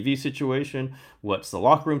what's the TV situation? What's the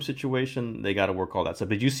locker room situation? They got to work all that stuff.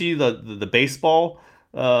 Did you see the baseball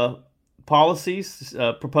policies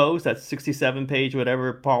proposed? That 67-page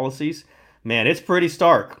whatever policies. Man, it's pretty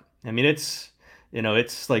stark. I mean, it's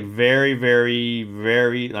like very, very,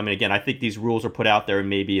 very. I mean, again, I think these rules are put out there, and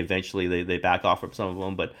maybe eventually they back off from some of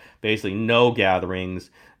them. But basically, no gatherings.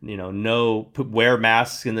 Wear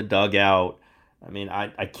masks in the dugout. I mean,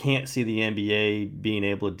 I can't see the NBA being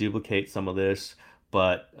able to duplicate some of this,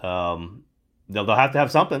 but they'll have to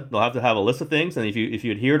have something. They'll have to have a list of things, and if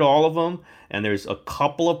you adhere to all of them, and there's a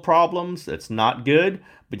couple of problems, it's not good,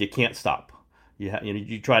 but you can't stop.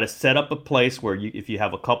 You try to set up a place where if you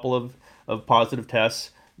have a couple of positive tests,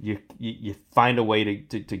 you find a way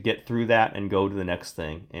to get through that and go to the next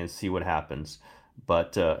thing and see what happens.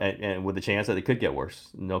 But and with the chance that it could get worse,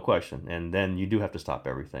 no question. And then you do have to stop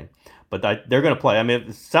everything. But they're going to play. I mean,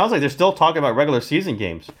 it sounds like they're still talking about regular season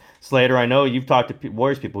games. Slater, I know you've talked to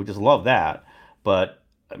Warriors people who just love that. But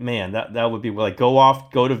man, that would be like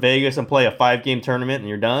go to Vegas and play a 5-game tournament and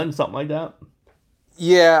you're done, something like that.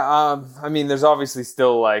 Yeah, I mean, there's obviously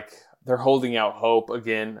still they're holding out hope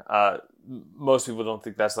again. Most people don't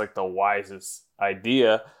think that's the wisest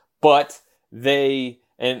idea, but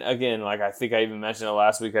and again, I think I even mentioned it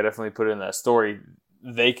last week. I definitely put it in that story.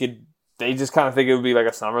 They just kind of think it would be like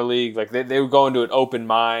a summer league. They would go into an open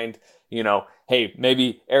mind. Hey,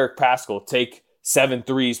 maybe Eric Paschall take 7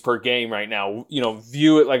 threes per game right now.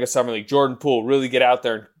 View it like a summer league. Jordan Poole really get out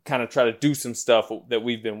there and kind of try to do some stuff that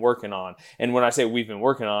we've been working on. And when I say we've been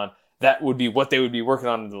working on, that would be what they would be working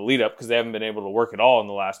on in the lead up because they haven't been able to work at all in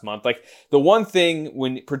the last month. The one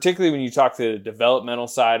thing particularly when you talk to the developmental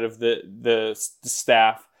side of the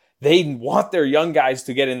staff, they want their young guys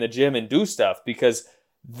to get in the gym and do stuff because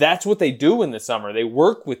that's what they do in the summer. They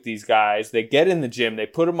work with these guys, they get in the gym, they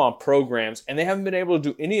put them on programs, and they haven't been able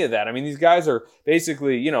to do any of that. I mean, these guys are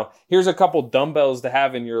basically, here's a couple dumbbells to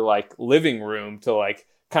have in your living room to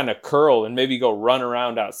kind of curl and maybe go run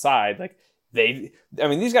around outside. These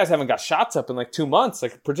guys haven't got shots up in 2 months,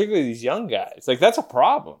 particularly these young guys. That's a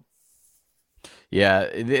problem. Yeah,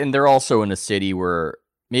 and they're also in a city where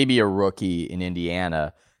maybe a rookie in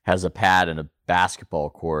Indiana has a pad and a basketball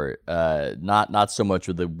court. Not so much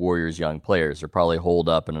with the Warriors' young players. They're probably holed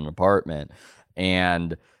up in an apartment.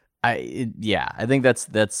 And I think that's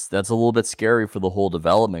a little bit scary for the whole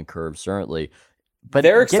development curve, certainly. But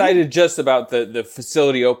they're excited just about the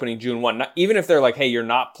facility opening June 1. Even if they're like, hey, you're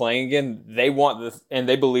not playing again, they want and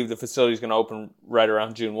they believe the facility is going to open right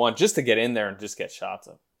around June 1 just to get in there and just get shots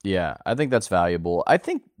up. Yeah, I think that's valuable. I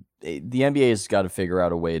think the NBA has got to figure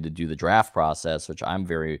out a way to do the draft process, which I'm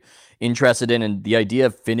very interested in. And the idea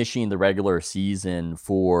of finishing the regular season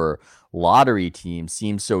for lottery teams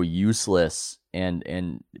seems so useless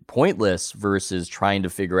and pointless versus trying to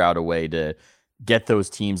figure out a way to get those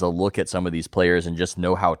teams a look at some of these players and just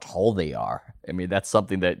know how tall they are. I mean, that's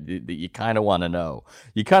something that you kind of want to know.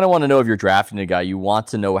 You kind of want to know if you're drafting a guy, you want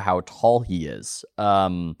to know how tall he is.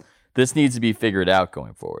 This needs to be figured out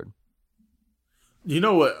going forward. You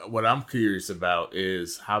know what I'm curious about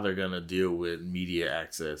is how they're going to deal with media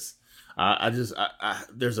access.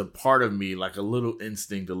 There's a part of me, like a little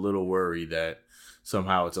instinct, a little worry that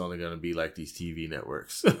somehow it's only going to be like these TV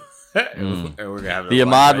networks. And we're gonna have the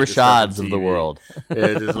Ahmad Rashads of the world.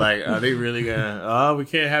 Yeah, just like, are they really gonna? Oh, we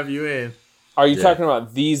can't have you in. Are you talking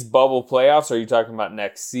about these bubble playoffs? Or are you talking about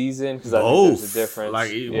next season? Because I think there's a difference.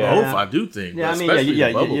 Both, I do think. Yeah, I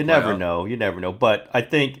mean, you never know. You never know. But I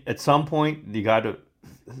think at some point you got to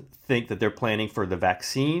think that they're planning for the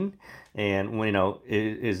vaccine. And when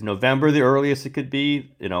is November the earliest it could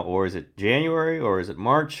be? Or is it January or is it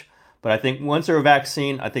March? But I think once there's a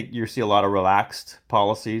vaccine, I think you'll see a lot of relaxed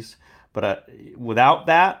policies. But without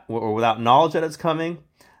that, or without knowledge that it's coming,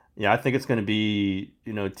 I think it's going to be,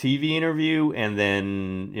 TV interview and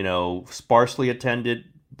then, sparsely attended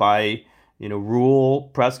by, Rule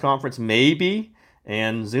press conference, maybe,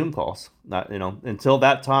 and Zoom calls. Not, until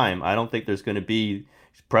that time, I don't think there's going to be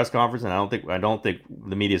press conference, and I don't think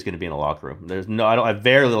the media is going to be in a locker room. I don't have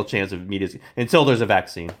very little chance of media until there's a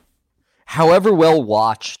vaccine. However well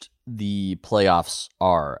watched the playoffs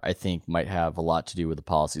are, I think might have a lot to do with the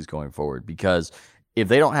policies going forward, because if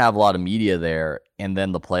they don't have a lot of media there and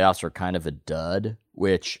then the playoffs are kind of a dud,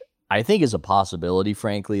 which I think is a possibility,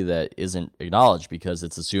 frankly, that isn't acknowledged because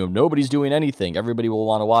it's assumed nobody's doing anything. Everybody will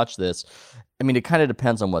want to watch this. I mean, it kind of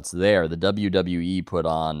depends on what's there. The WWE put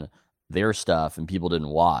on their stuff and people didn't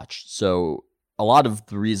watch. So a lot of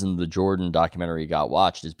the reason the Jordan documentary got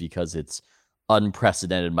watched is because it's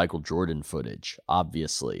unprecedented Michael Jordan footage.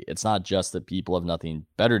 Obviously, it's not just that people have nothing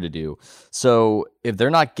better to do. So if they're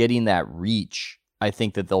not getting that reach, I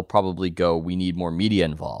think that they'll probably go, we need more media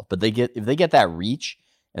involved. But if they get that reach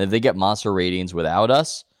and if they get monster ratings without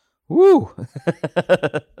us, woo,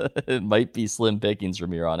 it might be slim pickings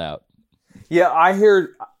from here on out. Yeah, I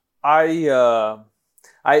hear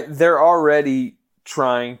they're already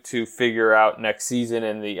trying to figure out next season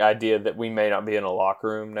and the idea that we may not be in a locker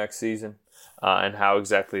room next season. And how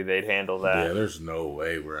exactly they'd handle that. Yeah, there's no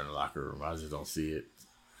way we're in the locker room. I just don't see it.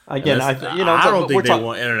 Again, I don't think they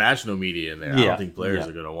want international media in there. Yeah, I don't think players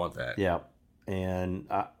are going to want that. Yeah, and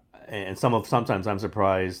sometimes I'm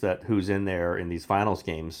surprised that who's in there in these finals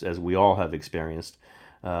games, as we all have experienced.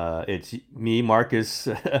 It's me, Marcus,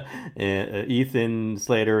 Ethan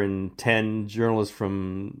Slater, and 10 journalists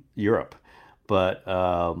from Europe. But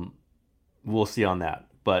we'll see on that.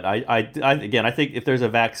 But I think if there's a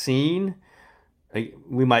vaccine,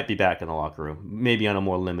 we might be back in the locker room, maybe on a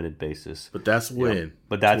more limited basis. But that's when.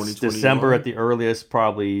 But that's December at the earliest,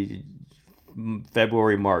 probably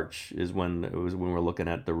February, March is when we're looking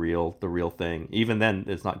at the real thing. Even then,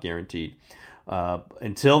 it's not guaranteed.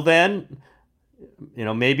 Until then,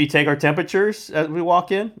 maybe take our temperatures as we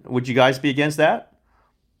walk in. Would you guys be against that?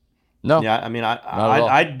 No. Yeah, I mean,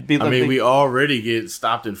 I'd be. We already get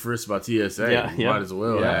stopped and frisked by TSA. Yeah, we might as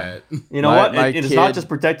well. Yeah. You know what? It's not just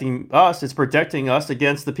protecting us; it's protecting us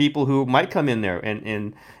against the people who might come in there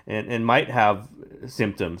and might have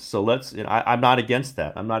symptoms. So let's. I'm not against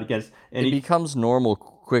that. I'm not against. It becomes normal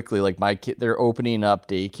quickly. Like my kid, they're opening up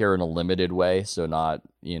daycare in a limited way, so not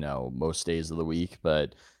most days of the week,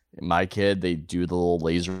 but. My kid, they do the little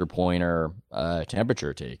laser pointer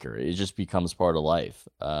temperature taker. It just becomes part of life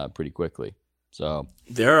pretty quickly. So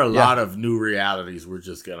there are a lot of new realities we're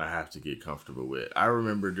just gonna have to get comfortable with. I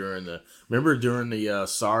remember during the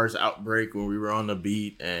SARS outbreak when we were on the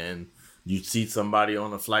beat and you'd see somebody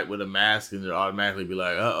on a flight with a mask and it'd automatically be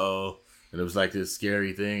like, uh-oh. And it was like this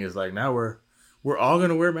scary thing. It's like now we're all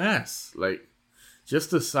gonna wear masks. Like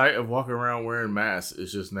just the sight of walking around wearing masks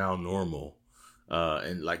is just now normal.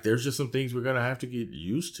 And like, there's just some things we're going to have to get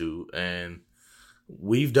used to. And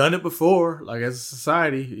we've done it before, like as a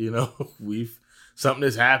society, something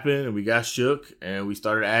has happened and we got shook and we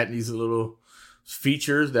started adding these little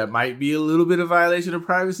features that might be a little bit of violation of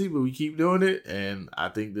privacy, but we keep doing it. And I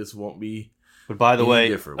think this won't be. But by the way,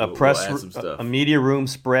 different. A media room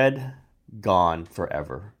spread, gone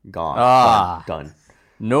forever. Gone. Done.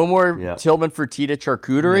 No more Tillman Fertitta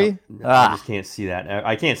charcuterie. No, I just can't see that.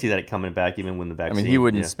 I can't see that coming back even when the vaccine. I mean, he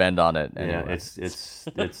wouldn't spend on it. Anyway. Yeah,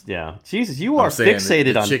 it's Jesus, you are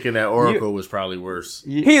fixated on chicken at Oracle was probably worse.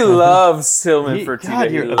 He loves Tillman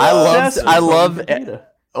Fertitta.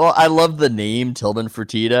 I love the name Tillman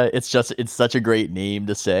Fertitta. It's such a great name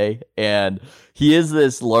to say, and he is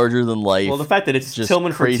this larger than life. Well, the fact that it's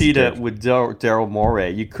Tillman Fertitta with Daryl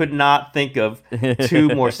Morey, you could not think of two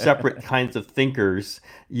more separate kinds of thinkers,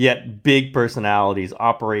 yet big personalities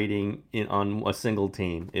operating on a single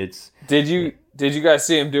team. Did you guys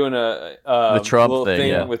see him doing the Trump little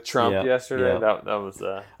thing with Trump yesterday? Yeah. That was.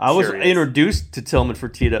 I was introduced to Tillman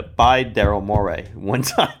Fertitta by Daryl Morey one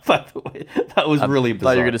time. By the way, that was really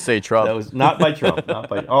bizarre. I thought you were going to say Trump. That was not by Trump.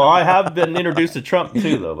 I have been introduced to Trump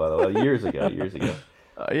too, though. By the way, years ago.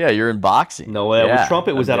 Yeah, you're in boxing. No, it was Trump.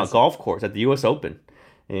 It was at a golf course at the U.S. Open.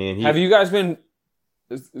 And have you guys been?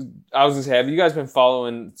 I was going to say, have you guys been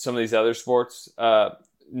following some of these other sports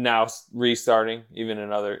now restarting, even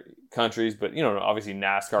in other countries? But obviously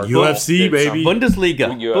NASCAR, UFC, baby,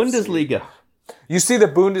 Bundesliga. You see the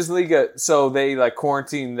Bundesliga, so they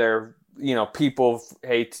quarantine their people.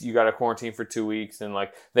 Hey, you got to quarantine for 2 weeks, and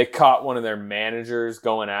they caught one of their managers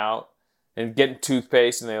going out and getting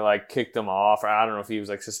toothpaste, and they kicked him off. Or I don't know if he was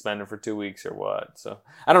suspended for 2 weeks or what. So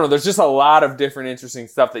I don't know. There's just a lot of different interesting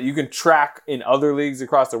stuff that you can track in other leagues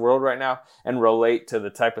across the world right now and relate to the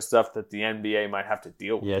type of stuff that the NBA might have to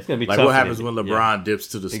deal with. Yeah, it's gonna be like tough what happens when LeBron dips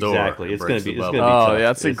to the store. Exactly, it's gonna be tough. Oh,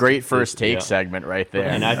 that's a great first take segment right there.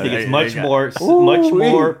 And I think it's much more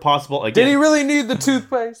possible. Again, did he really need the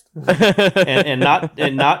toothpaste? and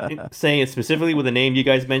not saying it specifically with the name you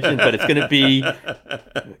guys mentioned, but it's gonna be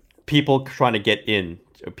people trying to get in,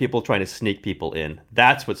 people trying to sneak people in.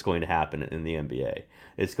 That's what's going to happen in the NBA.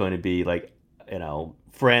 It's going to be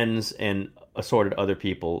friends and assorted other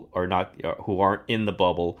people who aren't in the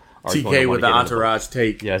bubble. TK with the entourage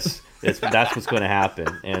take. Yes, that's what's going to happen,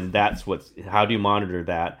 and how do you monitor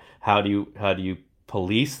that? How do you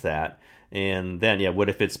police that? And then what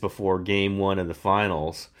if it's before game one of the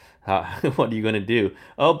finals? What are you going to do?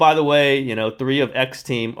 Oh, by the way, 3 of X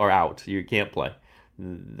team are out. You can't play.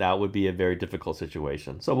 That would be a very difficult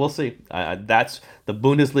situation. So we'll see. That's the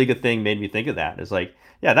Bundesliga thing made me think of that. It's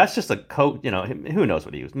that's just a coach. Who knows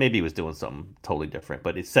what he was? Maybe he was doing something totally different.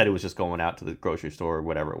 But it said it was just going out to the grocery store or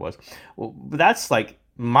whatever it was. Well, that's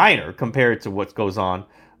minor compared to what goes on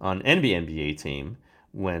any NBA team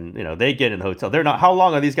when they get in the hotel. They're not. How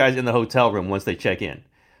long are these guys in the hotel room once they check in?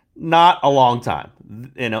 Not a long time,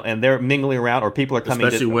 and they're mingling around, or people are coming.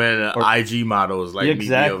 Especially when IG models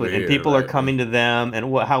exactly, and people are coming to them,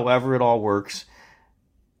 and however it all works.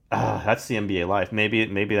 That's the NBA life.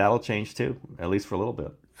 Maybe that'll change too, at least for a little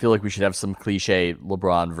bit. I feel like we should have some cliche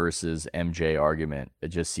LeBron versus MJ argument. It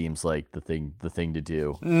just seems like the thing to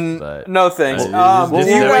do. But no thanks.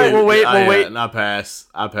 We'll wait. I pass.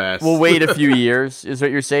 We'll wait a few years. Is what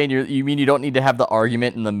you're saying? You mean you don't need to have the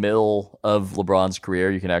argument in the middle of LeBron's career?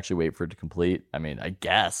 You can actually wait for it to complete. I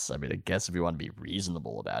guess if you want to be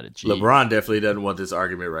reasonable about it. LeBron definitely doesn't want this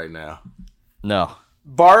argument right now. No.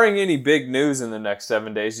 Barring any big news in the next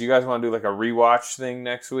 7 days, you guys want to do a rewatch thing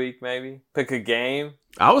next week? Maybe pick a game.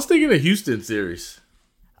 I was thinking a Houston series.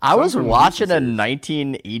 I was watching a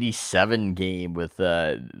 1987 game with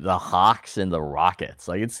the Hawks and the Rockets.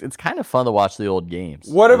 It's kind of fun to watch the old games.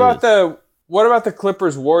 What about the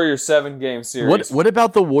Clippers Warriors 7-game series? What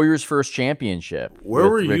about the Warriors' first championship? Where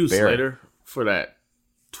were you, Slater, for that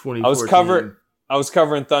 2014? I was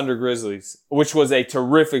covering Thunder Grizzlies, which was a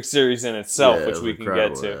terrific series in itself, which we can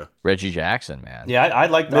get to. Yeah. Reggie Jackson, man. Yeah, I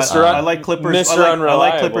like Clippers. I like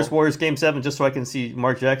Clippers Warriors Game 7 just so I can see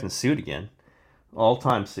Mark Jackson's suit again.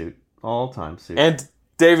 All-time suit. And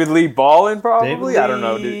David Lee Ballin, probably? I don't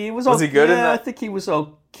know. Was he good in that? I think he was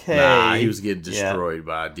okay. Nah, he was getting destroyed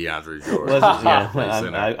by DeAndre Jordan.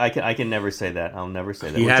 I can never say that. I'll never say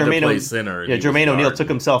that. He had to play center. Yeah, Jermaine O'Neal took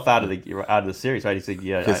himself out of the series, right? He said,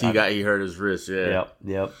 because he hurt his wrist. Yeah.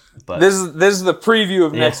 Yep. But this is the preview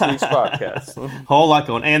of next week's podcast. Whole lot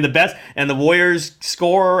going, and the Warriors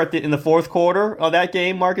scorer in the fourth quarter of that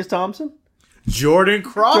game, Marcus Thompson, Jordan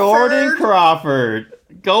Crawford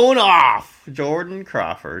going off. Jordan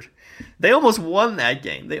Crawford. They almost won that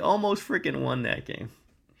game. They almost freaking won that game.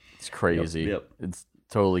 It's crazy. Yep. It's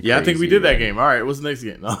totally crazy. Yeah, I think we did that game. All right, what's the next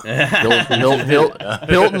game? No.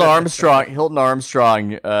 Hilton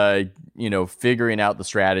Armstrong, figuring out the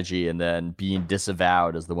strategy and then being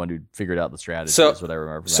disavowed as the one who figured out the strategy. That's what I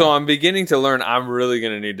remember. So I'm beginning to learn I'm really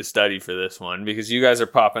going to need to study for this one because you guys are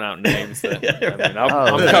popping out names that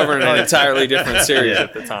I'm covering an entirely different series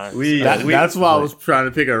at the time. That's why I was trying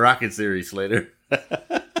to pick a Rocket series later.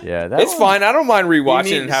 Yeah, it's fine. I don't mind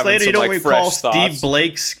rewatching and having Slater, some you don't like recall fresh Steve thoughts.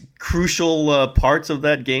 Blake's crucial parts of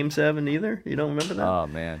that Game 7 either? You don't remember that? Oh,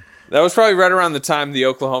 man. That was probably right around the time the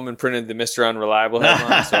Oklahoman printed the Mr. Unreliable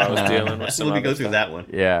headline, so I was dealing with some Let me go other through stuff. that one.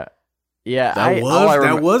 Yeah. Yeah.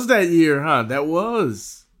 That was that year, huh? That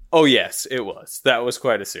was. Oh, yes, it was. That was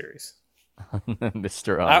quite a series.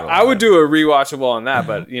 Mr. I would do a rewatchable on that,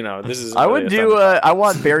 but this is. I would do. I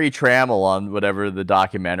want Barry Trammell on whatever the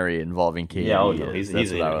documentary involving KD. Yeah, oh, no, he's in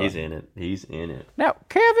it. He's in it. Now,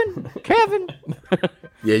 Kevin.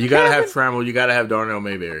 Yeah, you gotta have Trammell. You gotta have Darnell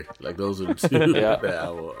Mayberry. Like those are the two that I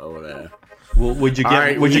would have. Well, would you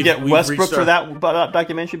get we've Westbrook reached for that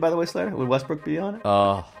documentary? By the way, Slater, would Westbrook be on it?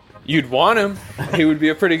 Oh, You'd want him. He would be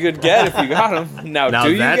a pretty good get if you got him. Now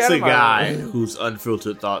do you that's get a him? guy whose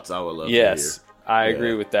unfiltered thoughts I would love Yes, to hear. I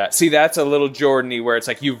agree with that. See, that's a little Jordan-y where it's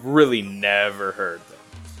like you've really never heard them.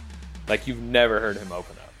 Like you've never heard him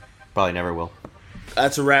open up. Probably never will.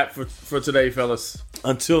 That's a wrap for today, fellas.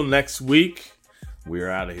 Until next week,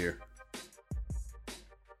 we're out of here.